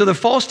so the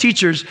false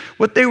teachers,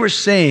 what they were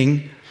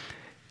saying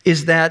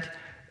is that,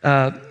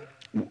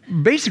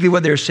 basically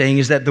what they're saying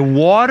is that the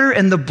water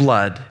and the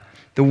blood,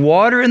 the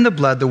water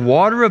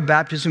of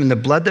baptism and the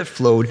blood that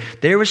flowed,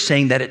 they were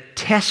saying that it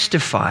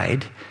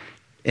testified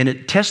to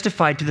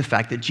the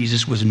fact that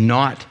Jesus was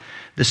not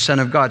the Son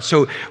of God.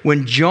 So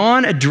when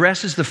John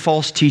addresses the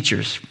false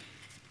teachers,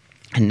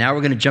 and now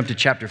we're going to jump to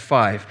chapter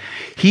 5.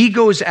 He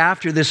goes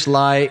after this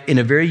lie in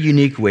a very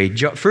unique way.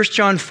 1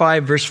 John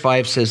 5, verse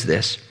 5 says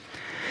this.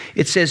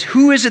 It says,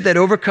 who is it that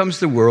overcomes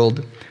the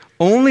world?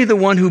 Only the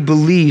one who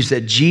believes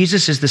that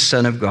Jesus is the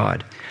Son of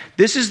God.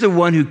 This is the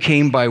one who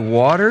came by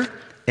water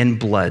and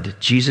blood,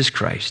 Jesus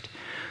Christ.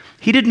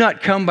 He did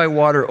not come by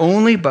water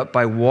only, but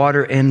by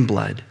water and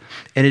blood.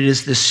 And it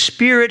is the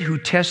Spirit who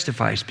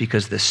testifies,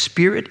 because the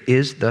Spirit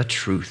is the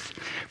truth.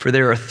 For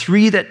there are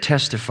three that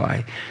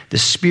testify, the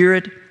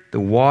Spirit, the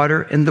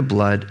water, and the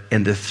blood,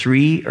 and the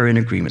three are in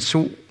agreement.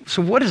 So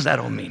what does that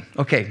all mean?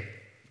 Okay,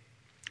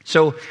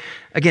 so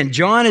again,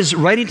 John is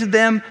writing to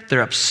them.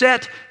 They're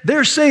upset.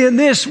 They're saying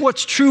this,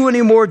 what's true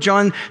anymore?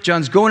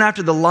 John's going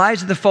after the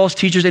lies of the false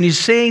teachers, and he's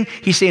saying,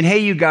 hey,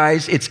 you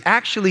guys, it's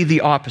actually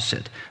the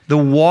opposite. The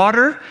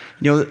water,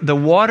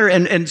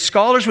 and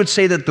scholars would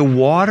say that the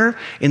water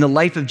in the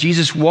life of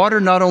Jesus, water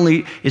not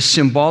only is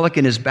symbolic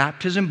in his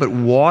baptism, but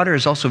water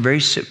is also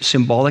very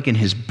symbolic in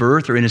his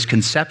birth or in his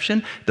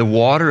conception, the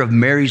water of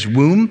Mary's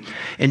womb.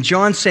 And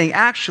John's saying,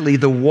 actually,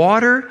 the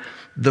water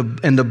the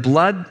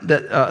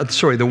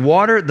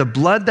water, the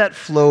blood that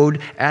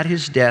flowed at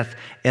his death,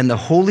 and the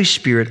Holy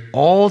Spirit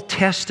all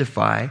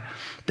testify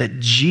that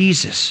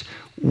Jesus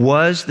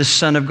was the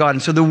Son of God.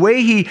 And so the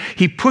way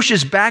he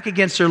pushes back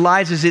against their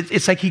lies is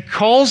it's like he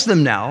calls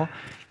them now,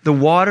 the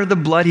water, the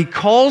blood, he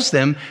calls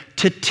them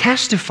to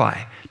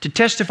testify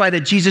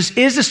that Jesus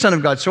is the Son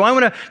of God. So I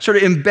want to sort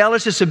of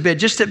embellish this a bit,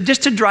 just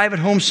to drive it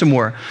home some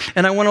more.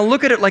 And I want to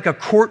look at it like a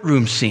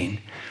courtroom scene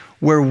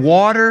where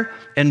water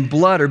and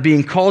blood are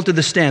being called to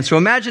the stand. So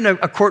imagine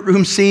a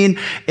courtroom scene,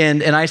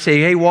 and I say,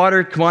 hey,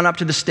 water, come on up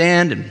to the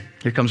stand, and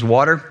here comes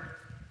water.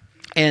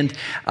 And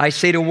I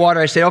say to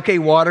water, okay,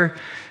 water,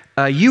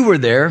 you were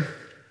there.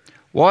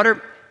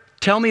 Water,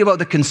 tell me about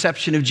the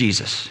conception of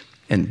Jesus.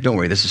 And don't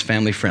worry, this is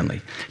family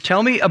friendly.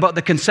 Tell me about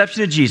the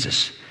conception of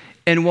Jesus.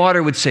 And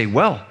water would say,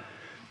 well,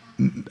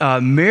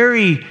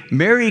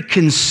 Mary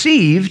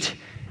conceived,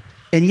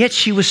 and yet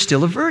she was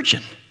still a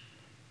virgin.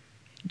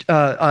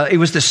 It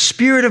was the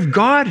Spirit of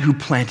God who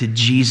planted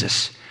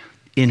Jesus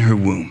in her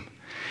womb.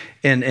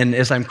 And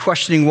as I'm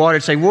questioning water,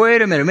 it's like,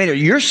 wait a minute,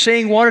 you're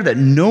saying, water, that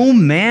no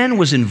man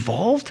was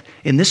involved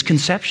in this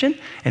conception?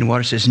 And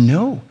water says,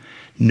 no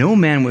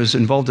man was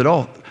involved at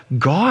all.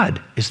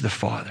 God is the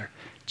Father.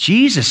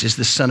 Jesus is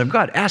the Son of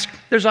God.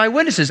 There's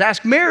eyewitnesses.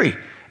 Ask Mary.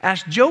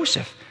 Ask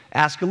Joseph.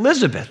 Ask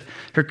Elizabeth,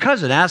 her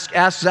cousin. Ask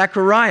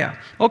Zechariah.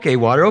 Okay,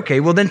 water, okay.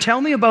 Well, then tell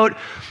me about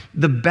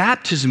the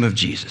baptism of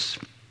Jesus.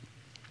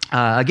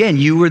 Again,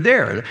 you were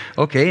there.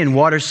 Okay, and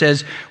water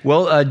says,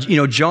 well,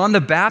 John the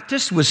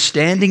Baptist was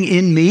standing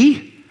in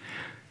me.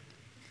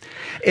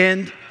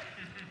 And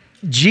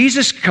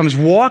Jesus comes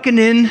walking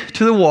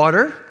into the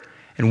water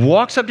and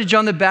walks up to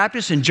John the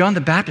Baptist, and John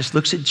the Baptist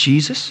looks at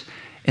Jesus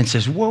and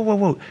says,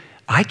 whoa,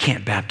 I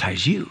can't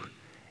baptize you.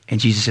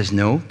 And Jesus says,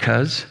 no,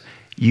 because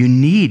you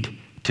need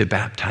to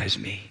baptize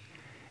me.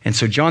 And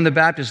so John the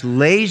Baptist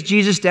lays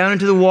Jesus down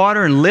into the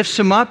water and lifts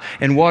him up.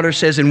 And water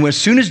says, and as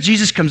soon as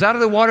Jesus comes out of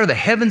the water, the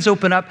heavens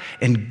open up,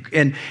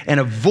 and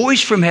a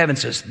voice from heaven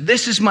says,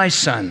 this is my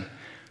Son,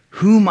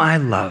 whom I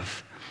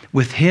love.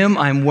 With him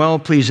I'm well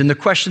pleased. And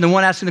the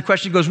one asking the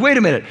question goes, wait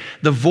a minute.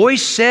 The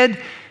voice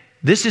said,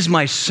 this is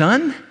my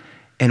Son?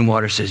 And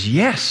water says,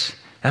 yes,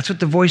 that's what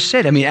the voice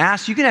said. I mean,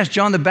 you can ask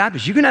John the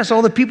Baptist. You can ask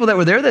all the people that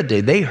were there that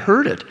day. They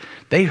heard it.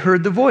 They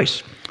heard the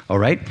voice. All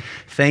right.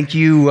 Thank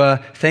you,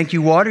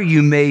 water.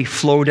 You may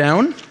flow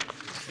down.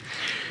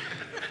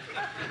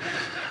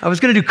 I was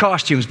going to do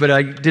costumes, but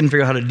I didn't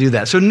figure out how to do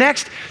that. So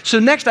next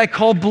I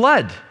call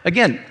blood.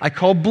 Again, I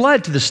call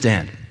blood to the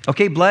stand.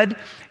 Okay, blood,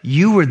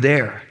 you were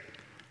there.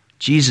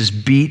 Jesus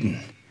beaten,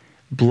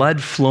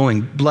 blood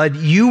flowing. Blood,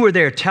 you were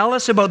there. Tell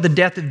us about the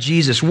death of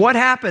Jesus. What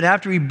happened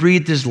after he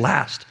breathed his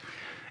last?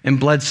 And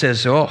blood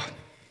says, as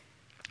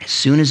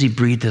soon as he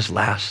breathed his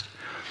last,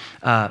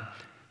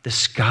 the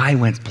sky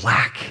went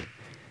black,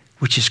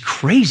 which is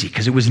crazy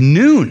because it was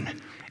noon.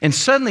 And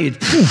suddenly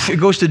it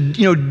goes to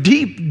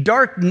deep,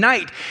 dark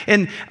night.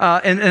 And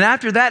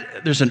after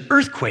that, there's an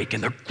earthquake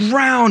and the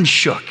ground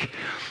shook.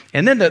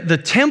 And then the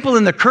temple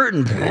in the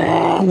curtain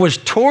was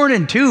torn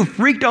in two,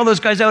 freaked all those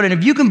guys out. And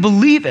if you can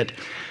believe it,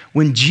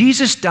 when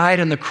Jesus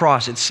died on the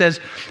cross, it says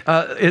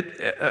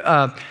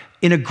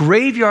in a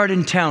graveyard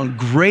in town,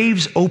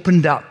 graves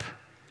opened up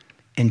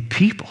and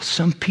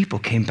some people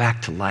came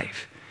back to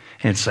life.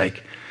 And it's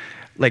like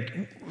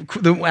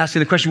asking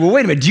the question, well,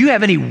 wait a minute, do you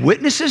have any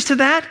witnesses to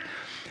that?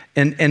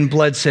 And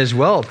blood says,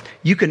 well,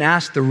 you can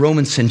ask the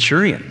Roman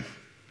centurion.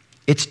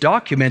 It's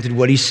documented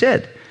what he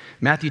said.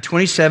 Matthew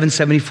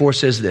 27:74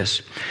 says this,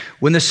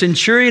 when the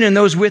centurion and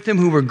those with him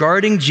who were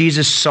guarding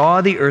Jesus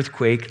saw the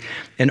earthquake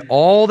and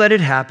all that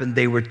had happened,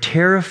 they were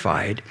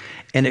terrified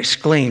and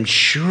exclaimed,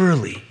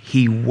 surely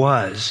he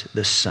was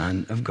the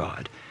Son of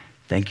God.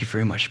 Thank you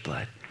very much,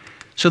 blood.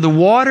 So the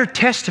water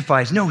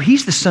testifies, no,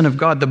 he's the Son of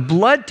God. The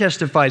blood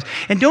testifies.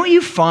 And don't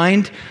you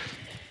find,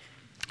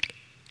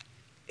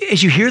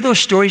 as you hear those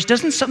stories,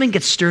 doesn't something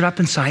get stirred up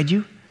inside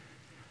you?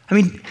 I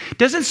mean,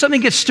 doesn't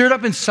something get stirred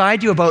up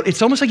inside you about,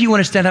 it's almost like you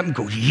want to stand up and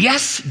go,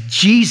 yes,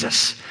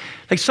 Jesus.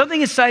 Like something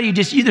inside you,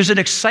 there's an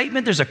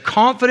excitement, there's a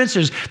confidence,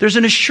 there's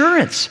an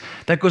assurance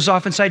that goes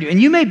off inside you.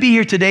 And you may be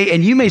here today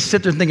and you may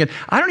sit there thinking,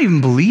 I don't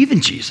even believe in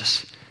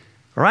Jesus.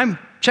 Or I'm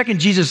checking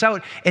Jesus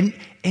out, and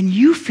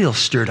you feel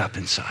stirred up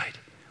inside.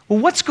 Well,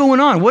 what's going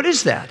on? What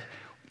is that?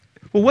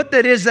 Well, what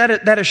that is,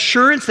 that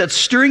assurance, that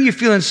stirring you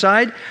feel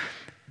inside,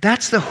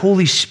 that's the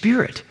Holy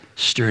Spirit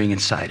stirring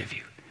inside of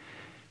you.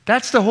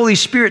 That's the Holy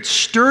Spirit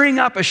stirring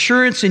up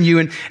assurance in you.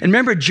 And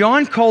remember,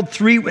 John called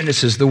three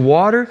witnesses, the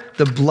water,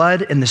 the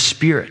blood, and the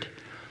Spirit.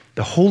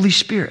 The Holy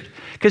Spirit.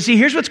 Because see,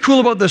 here's what's cool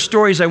about the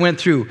stories I went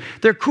through.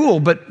 They're cool,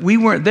 but we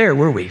weren't there,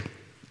 were we?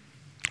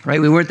 Right?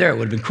 We weren't there. It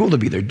would have been cool to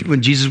be there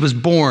when Jesus was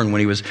born,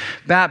 when he was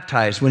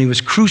baptized, when he was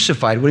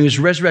crucified, when he was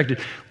resurrected.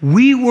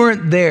 We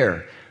weren't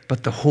there,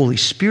 but the Holy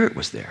Spirit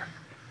was there.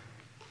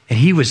 And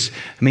he was,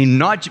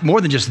 not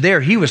more than just there,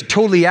 he was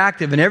totally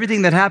active in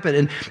everything that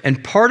happened.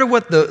 And part of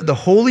what the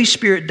Holy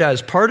Spirit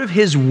does, part of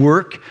his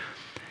work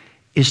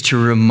is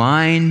to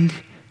remind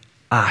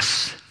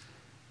us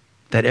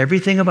that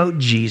everything about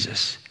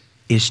Jesus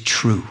is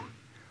true.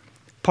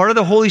 Part of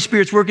the Holy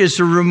Spirit's work is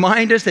to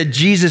remind us that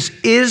Jesus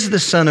is the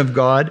Son of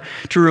God,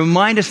 to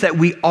remind us that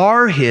we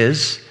are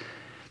His,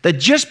 that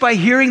just by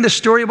hearing the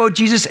story about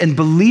Jesus and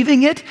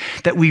believing it,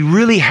 that we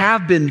really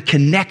have been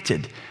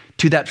connected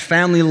to that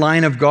family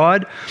line of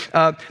God,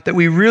 that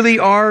we really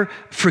are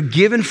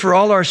forgiven for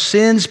all our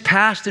sins,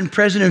 past and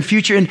present and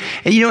future. And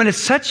it's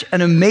such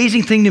an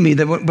amazing thing to me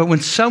that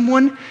when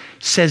someone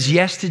says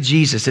yes to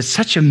Jesus, it's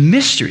such a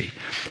mystery.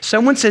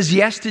 Someone says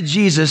yes to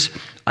Jesus,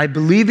 I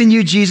believe in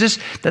you, Jesus,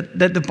 that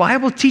the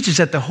Bible teaches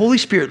that the Holy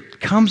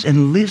Spirit comes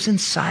and lives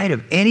inside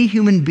of any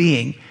human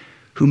being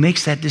who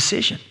makes that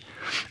decision.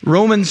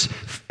 Romans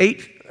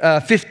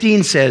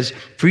 8:15 says,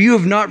 "For you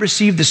have not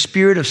received the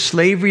spirit of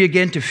slavery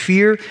again to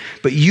fear,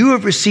 but you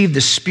have received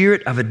the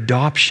spirit of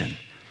adoption,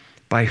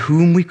 by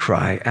whom we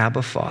cry,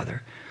 Abba,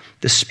 Father.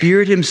 The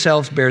Spirit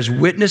Himself bears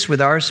witness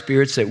with our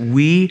spirits that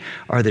we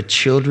are the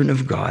children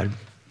of God."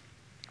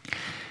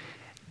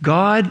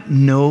 God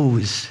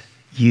knows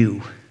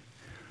you.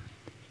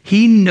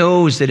 He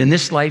knows that in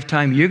this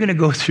lifetime we're going to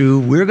go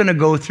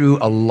through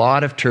a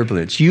lot of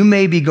turbulence. You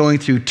may be going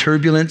through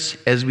turbulence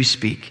as we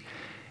speak,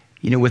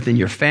 within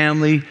your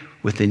family,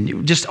 within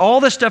you, just all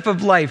the stuff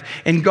of life.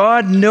 And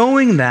God,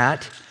 knowing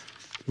that,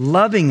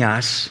 loving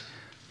us,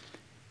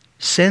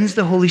 sends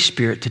the Holy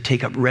Spirit to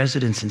take up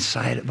residence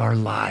inside of our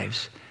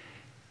lives.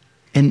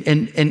 And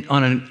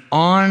on an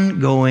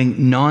ongoing,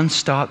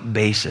 nonstop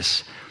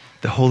basis,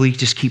 the Holy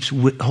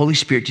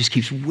Spirit just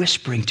keeps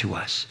whispering to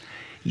us,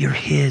 you're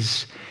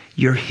His.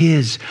 You're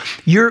His.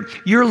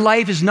 Your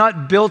life is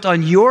not built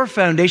on your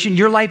foundation.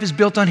 Your life is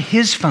built on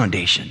His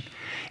foundation.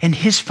 And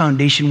His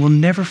foundation will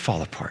never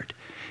fall apart.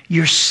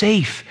 You're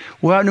safe.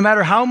 Well, no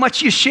matter how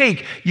much you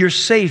shake, you're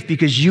safe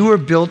because you are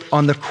built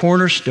on the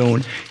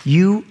cornerstone.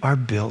 You are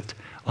built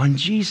on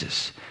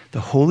Jesus.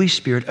 The Holy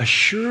Spirit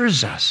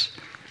assures us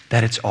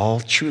that it's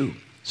all true.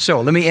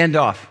 So let me end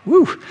off.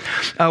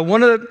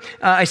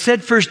 I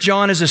said 1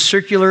 John is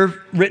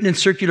written in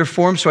circular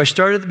form. So I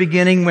started at the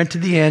beginning, went to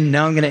the end.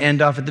 Now I'm going to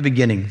end off at the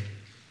beginning.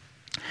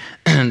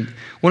 And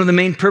one of the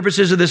main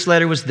purposes of this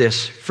letter was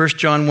this. 1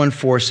 John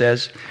 1:4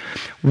 says,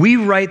 "We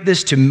write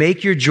this to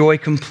make your joy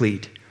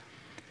complete."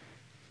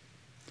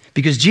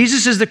 Because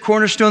Jesus is the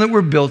cornerstone that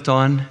we're built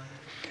on,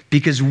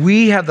 because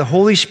we have the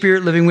Holy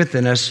Spirit living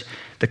within us,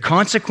 the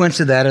consequence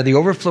of that, or the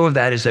overflow of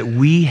that, is that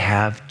we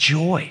have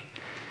joy.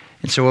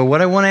 And so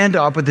what I want to end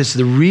up with is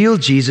the real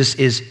Jesus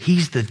is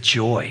He's the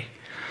joy.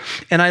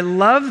 And I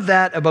love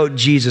that about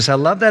Jesus. I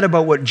love that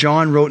about what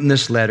John wrote in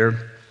this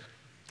letter,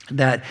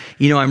 that,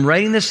 I'm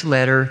writing this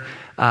letter.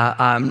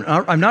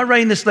 I'm not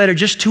writing this letter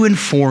just to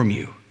inform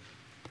you.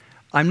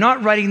 I'm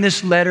not writing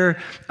this letter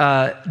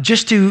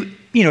just to,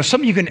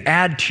 something you can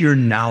add to your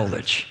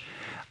knowledge.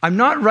 I'm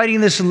not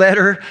writing this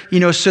letter,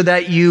 so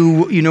that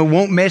you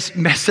won't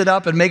mess it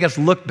up and make us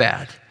look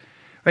bad.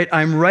 Right?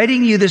 I'm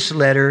writing you this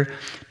letter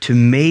to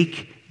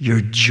make your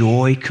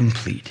joy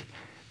complete.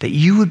 That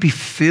you would be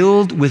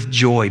filled with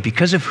joy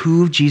because of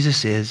who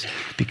Jesus is,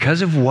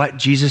 because of what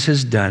Jesus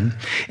has done.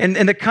 And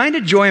the kind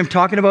of joy I'm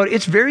talking about,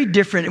 it's very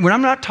different. When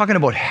I'm not talking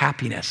about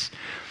happiness.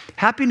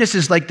 Happiness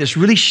is like this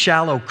really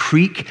shallow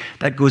creek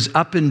that goes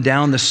up and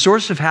down. The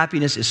source of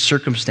happiness is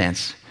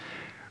circumstance.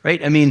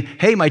 Right? I mean,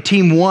 hey, my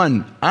team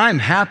won. I'm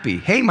happy.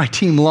 Hey, my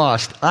team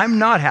lost. I'm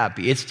not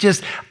happy. It's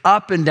just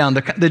up and down.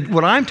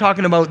 What I'm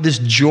talking about, this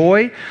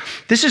joy,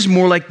 this is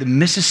more like the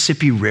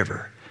Mississippi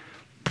River.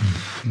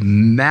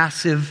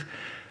 Massive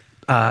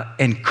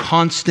and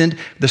constant.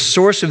 The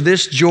source of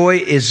this joy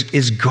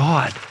is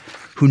God,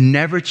 who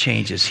never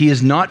changes. He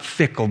is not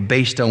fickle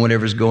based on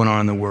whatever's going on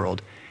in the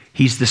world.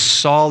 He's the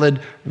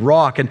solid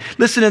rock. And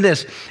listen to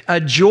this.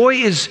 Joy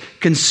is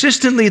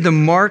consistently the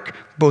mark,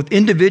 both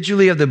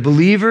individually of the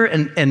believer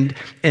and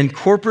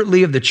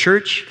corporately of the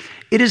church.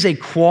 It is a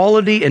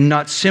quality and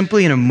not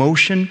simply an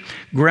emotion,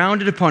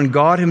 grounded upon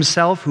God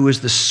Himself, who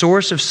is the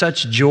source of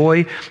such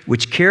joy,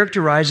 which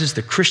characterizes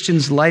the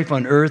Christian's life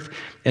on earth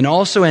and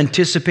also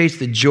anticipates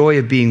the joy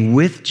of being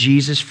with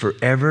Jesus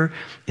forever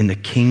in the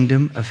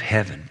kingdom of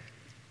heaven.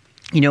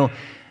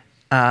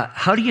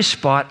 How do you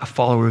spot a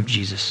follower of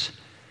Jesus?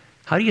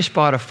 How do you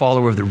spot a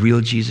follower of the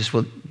real Jesus?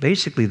 Well,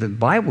 basically the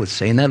Bible would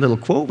say, and that little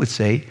quote would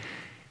say,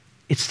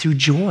 it's through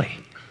joy.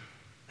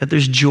 That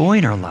there's joy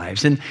in our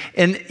lives. And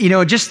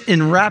just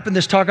in wrapping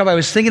this talk up, I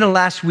was thinking of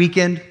last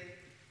weekend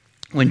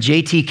when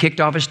JT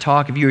kicked off his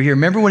talk. If you were here,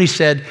 remember when he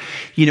said,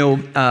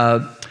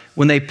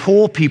 when they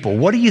poll people,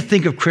 what do you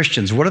think of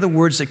Christians? What are the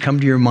words that come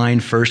to your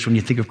mind first when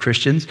you think of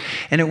Christians?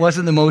 And it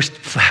wasn't the most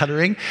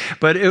flattering,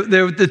 but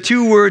the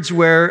two words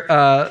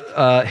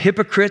were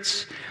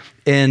hypocrites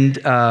and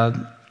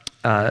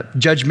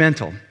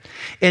judgmental.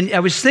 And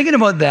I was thinking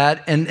about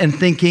that and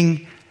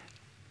thinking,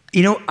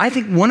 I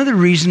think one of the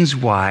reasons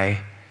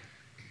why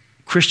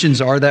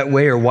Christians are that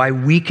way, or why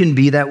we can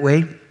be that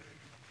way,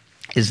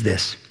 is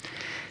this.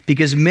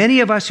 Because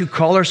many of us who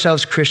call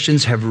ourselves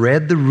Christians have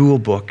read the rule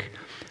book,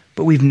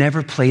 but we've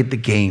never played the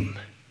game.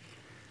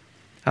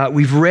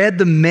 We've read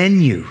the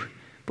menu,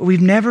 but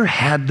we've never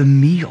had the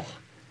meal.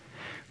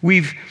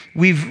 We've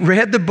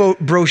read the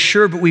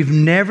brochure, but we've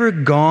never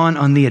gone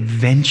on the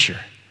adventure.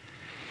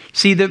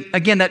 See,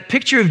 again, that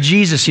picture of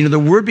Jesus, the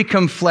Word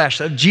become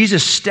flesh, of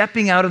Jesus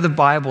stepping out of the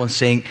Bible and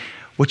saying,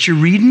 what you're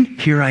reading,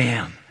 here I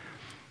am.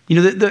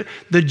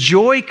 The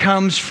joy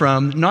comes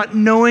from not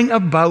knowing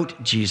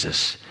about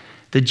Jesus.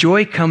 The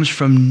joy comes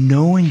from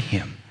knowing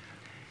him.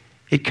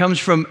 It comes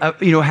from,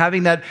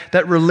 having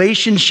that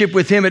relationship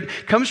with him.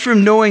 It comes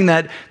from knowing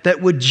that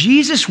what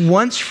Jesus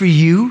wants for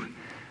you,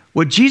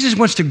 what Jesus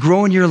wants to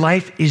grow in your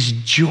life is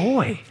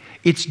joy.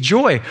 It's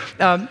joy.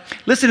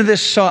 Listen to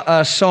this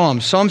Psalm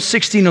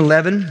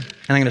 16:11, and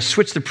I'm going to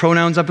switch the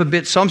pronouns up a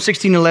bit. Psalm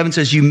 16:11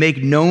 says, you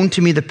make known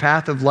to me the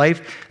path of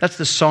life. That's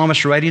the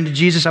psalmist writing to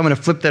Jesus. I'm going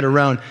to flip that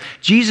around.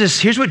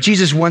 Here's what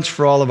Jesus wants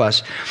for all of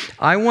us.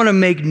 I want to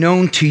make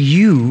known to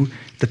you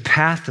the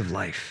path of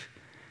life.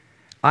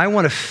 I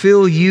want to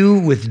fill you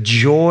with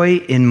joy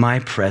in my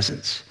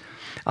presence.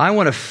 I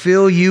want to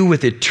fill you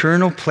with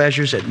eternal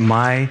pleasures at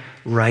my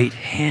right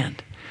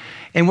hand.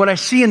 And what I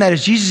see in that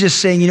is Jesus is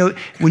saying,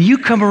 when you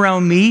come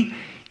around me,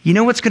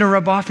 what's going to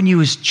rub off on you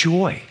is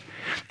joy.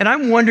 And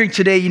I'm wondering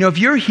today, if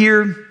you're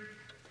here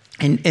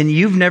and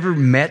you've never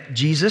met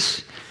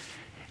Jesus,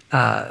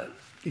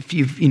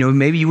 if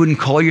maybe you wouldn't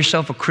call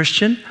yourself a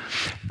Christian.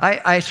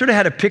 I sort of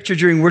had a picture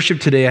during worship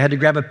today. I had to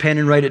grab a pen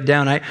and write it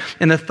down.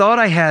 And the thought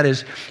I had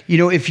is,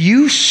 if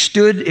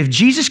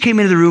Jesus came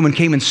into the room and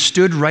came and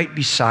stood right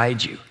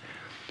beside you,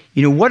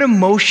 what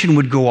emotion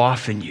would go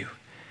off in you?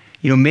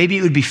 Maybe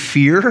it would be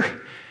fear.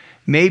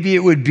 Maybe it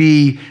would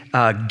be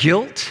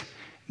guilt.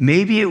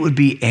 Maybe it would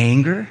be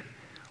anger.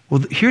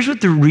 Well, here's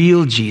what the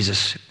real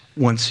Jesus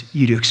wants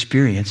you to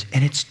experience,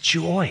 and it's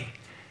joy.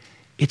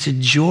 It's a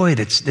joy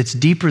that's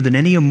deeper than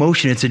any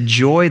emotion. It's a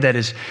joy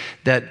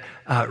that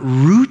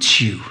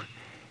roots you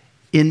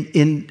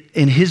in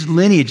his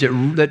lineage,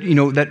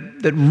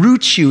 that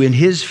roots you in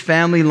his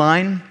family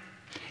line,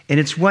 and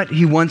it's what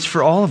he wants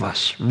for all of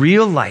us.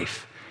 Real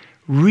life.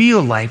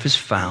 Real life is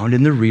found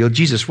in the real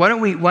Jesus. Why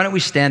don't we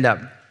stand up?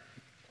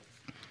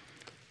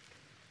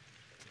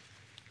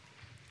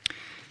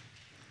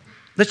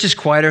 Let's just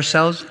quiet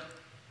ourselves.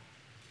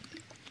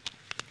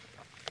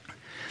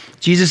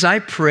 Jesus, I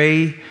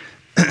pray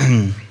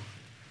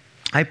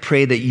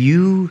that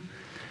you,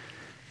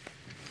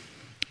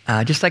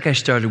 just like I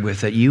started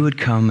with, that you would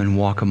come and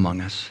walk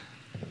among us.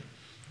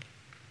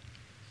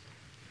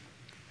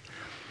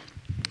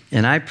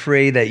 And I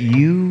pray that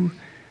you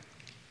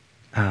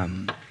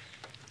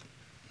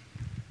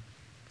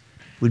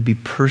would be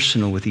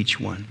personal with each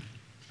one.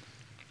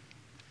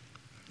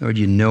 Lord,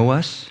 you know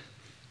us.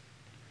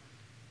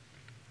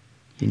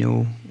 You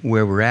know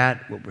where we're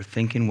at, what we're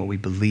thinking, what we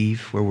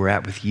believe, where we're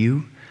at with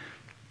you.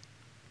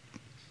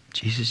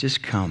 Jesus,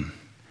 just come.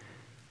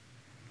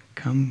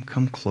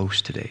 Come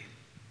close today.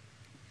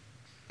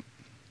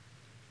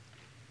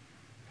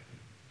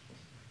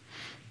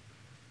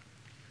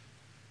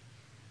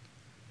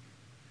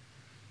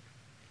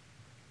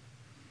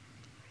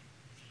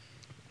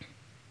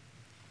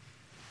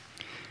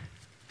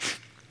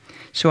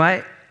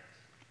 So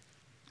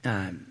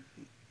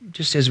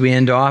just as we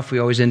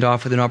always end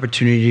off with an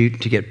opportunity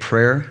to get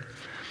prayer.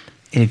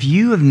 And if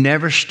you have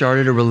never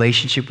started a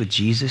relationship with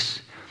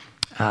Jesus,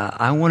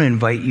 I want to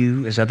invite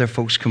you, as other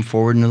folks come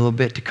forward in a little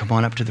bit, to come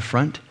on up to the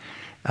front.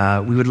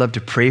 We would love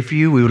to pray for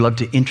you. We would love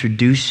to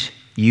introduce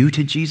you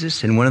to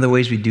Jesus. And one of the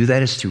ways we do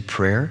that is through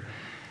prayer.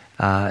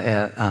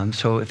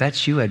 So if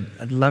that's you,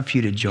 I'd love for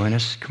you to join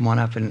us. Come on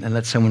up and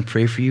let someone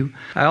pray for you.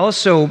 I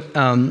also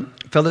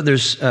felt that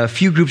there's a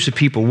few groups of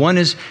people. One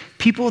is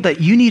people that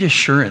you need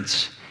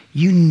assurance.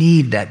 You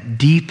need that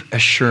deep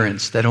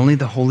assurance that only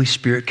the Holy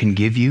Spirit can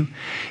give you.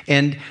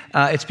 And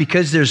it's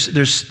because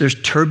there's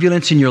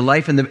turbulence in your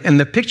life. And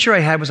the picture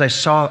I had was I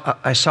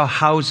saw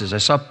houses. I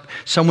saw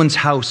someone's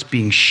house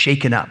being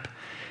shaken up.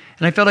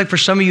 And I felt like for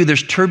some of you,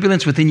 there's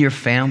turbulence within your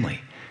family,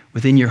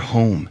 within your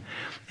home.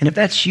 And if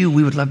that's you,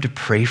 we would love to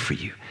pray for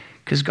you,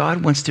 because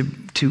God wants to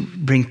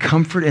bring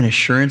comfort and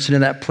assurance into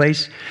that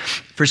place.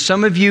 For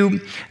some of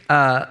you,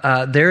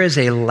 there is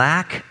a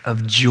lack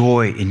of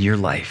joy in your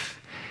life.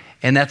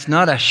 And that's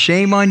not a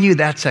shame on you,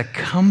 that's a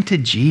come to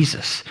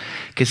Jesus.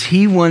 Because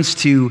he wants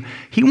to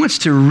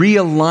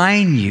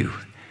realign you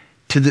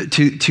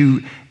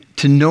to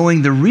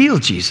knowing the real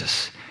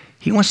Jesus.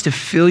 He wants to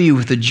fill you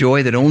with the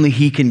joy that only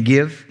he can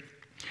give.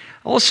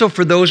 Also,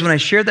 for those, when I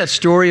shared that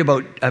story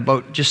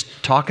about just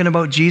talking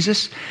about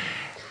Jesus,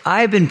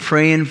 I've been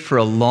praying for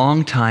a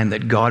long time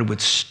that God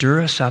would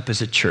stir us up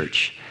as a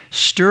church,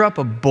 stir up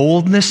a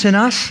boldness in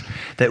us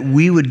that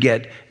we would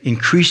get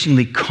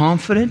increasingly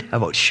confident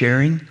about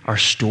sharing our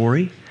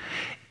story.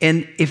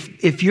 And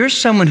if you're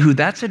someone who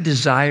that's a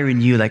desire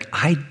in you, like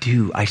I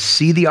do, I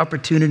see the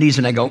opportunities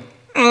and I go,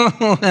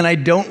 oh, and I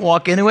don't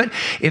walk into it.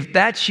 If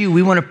that's you,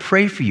 we want to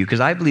pray for you, because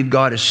I believe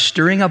God is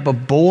stirring up a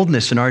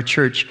boldness in our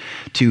church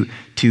to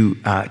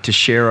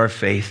share our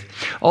faith.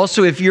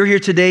 Also, if you're here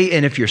today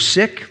and if you're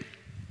sick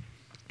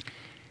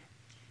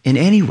in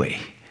any way,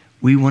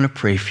 we want to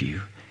pray for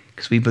you,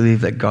 because we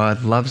believe that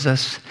God loves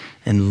us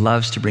and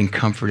loves to bring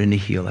comfort and to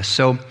heal us.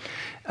 So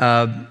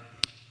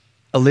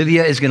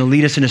Olivia is going to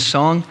lead us in a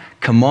song.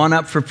 Come on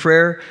up for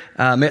prayer.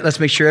 Let's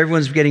make sure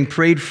everyone's getting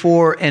prayed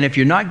for. And if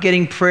you're not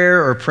getting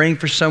prayer or praying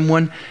for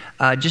someone,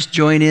 just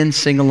join in,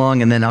 sing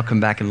along, and then I'll come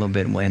back in a little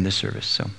bit and we'll end the service. So.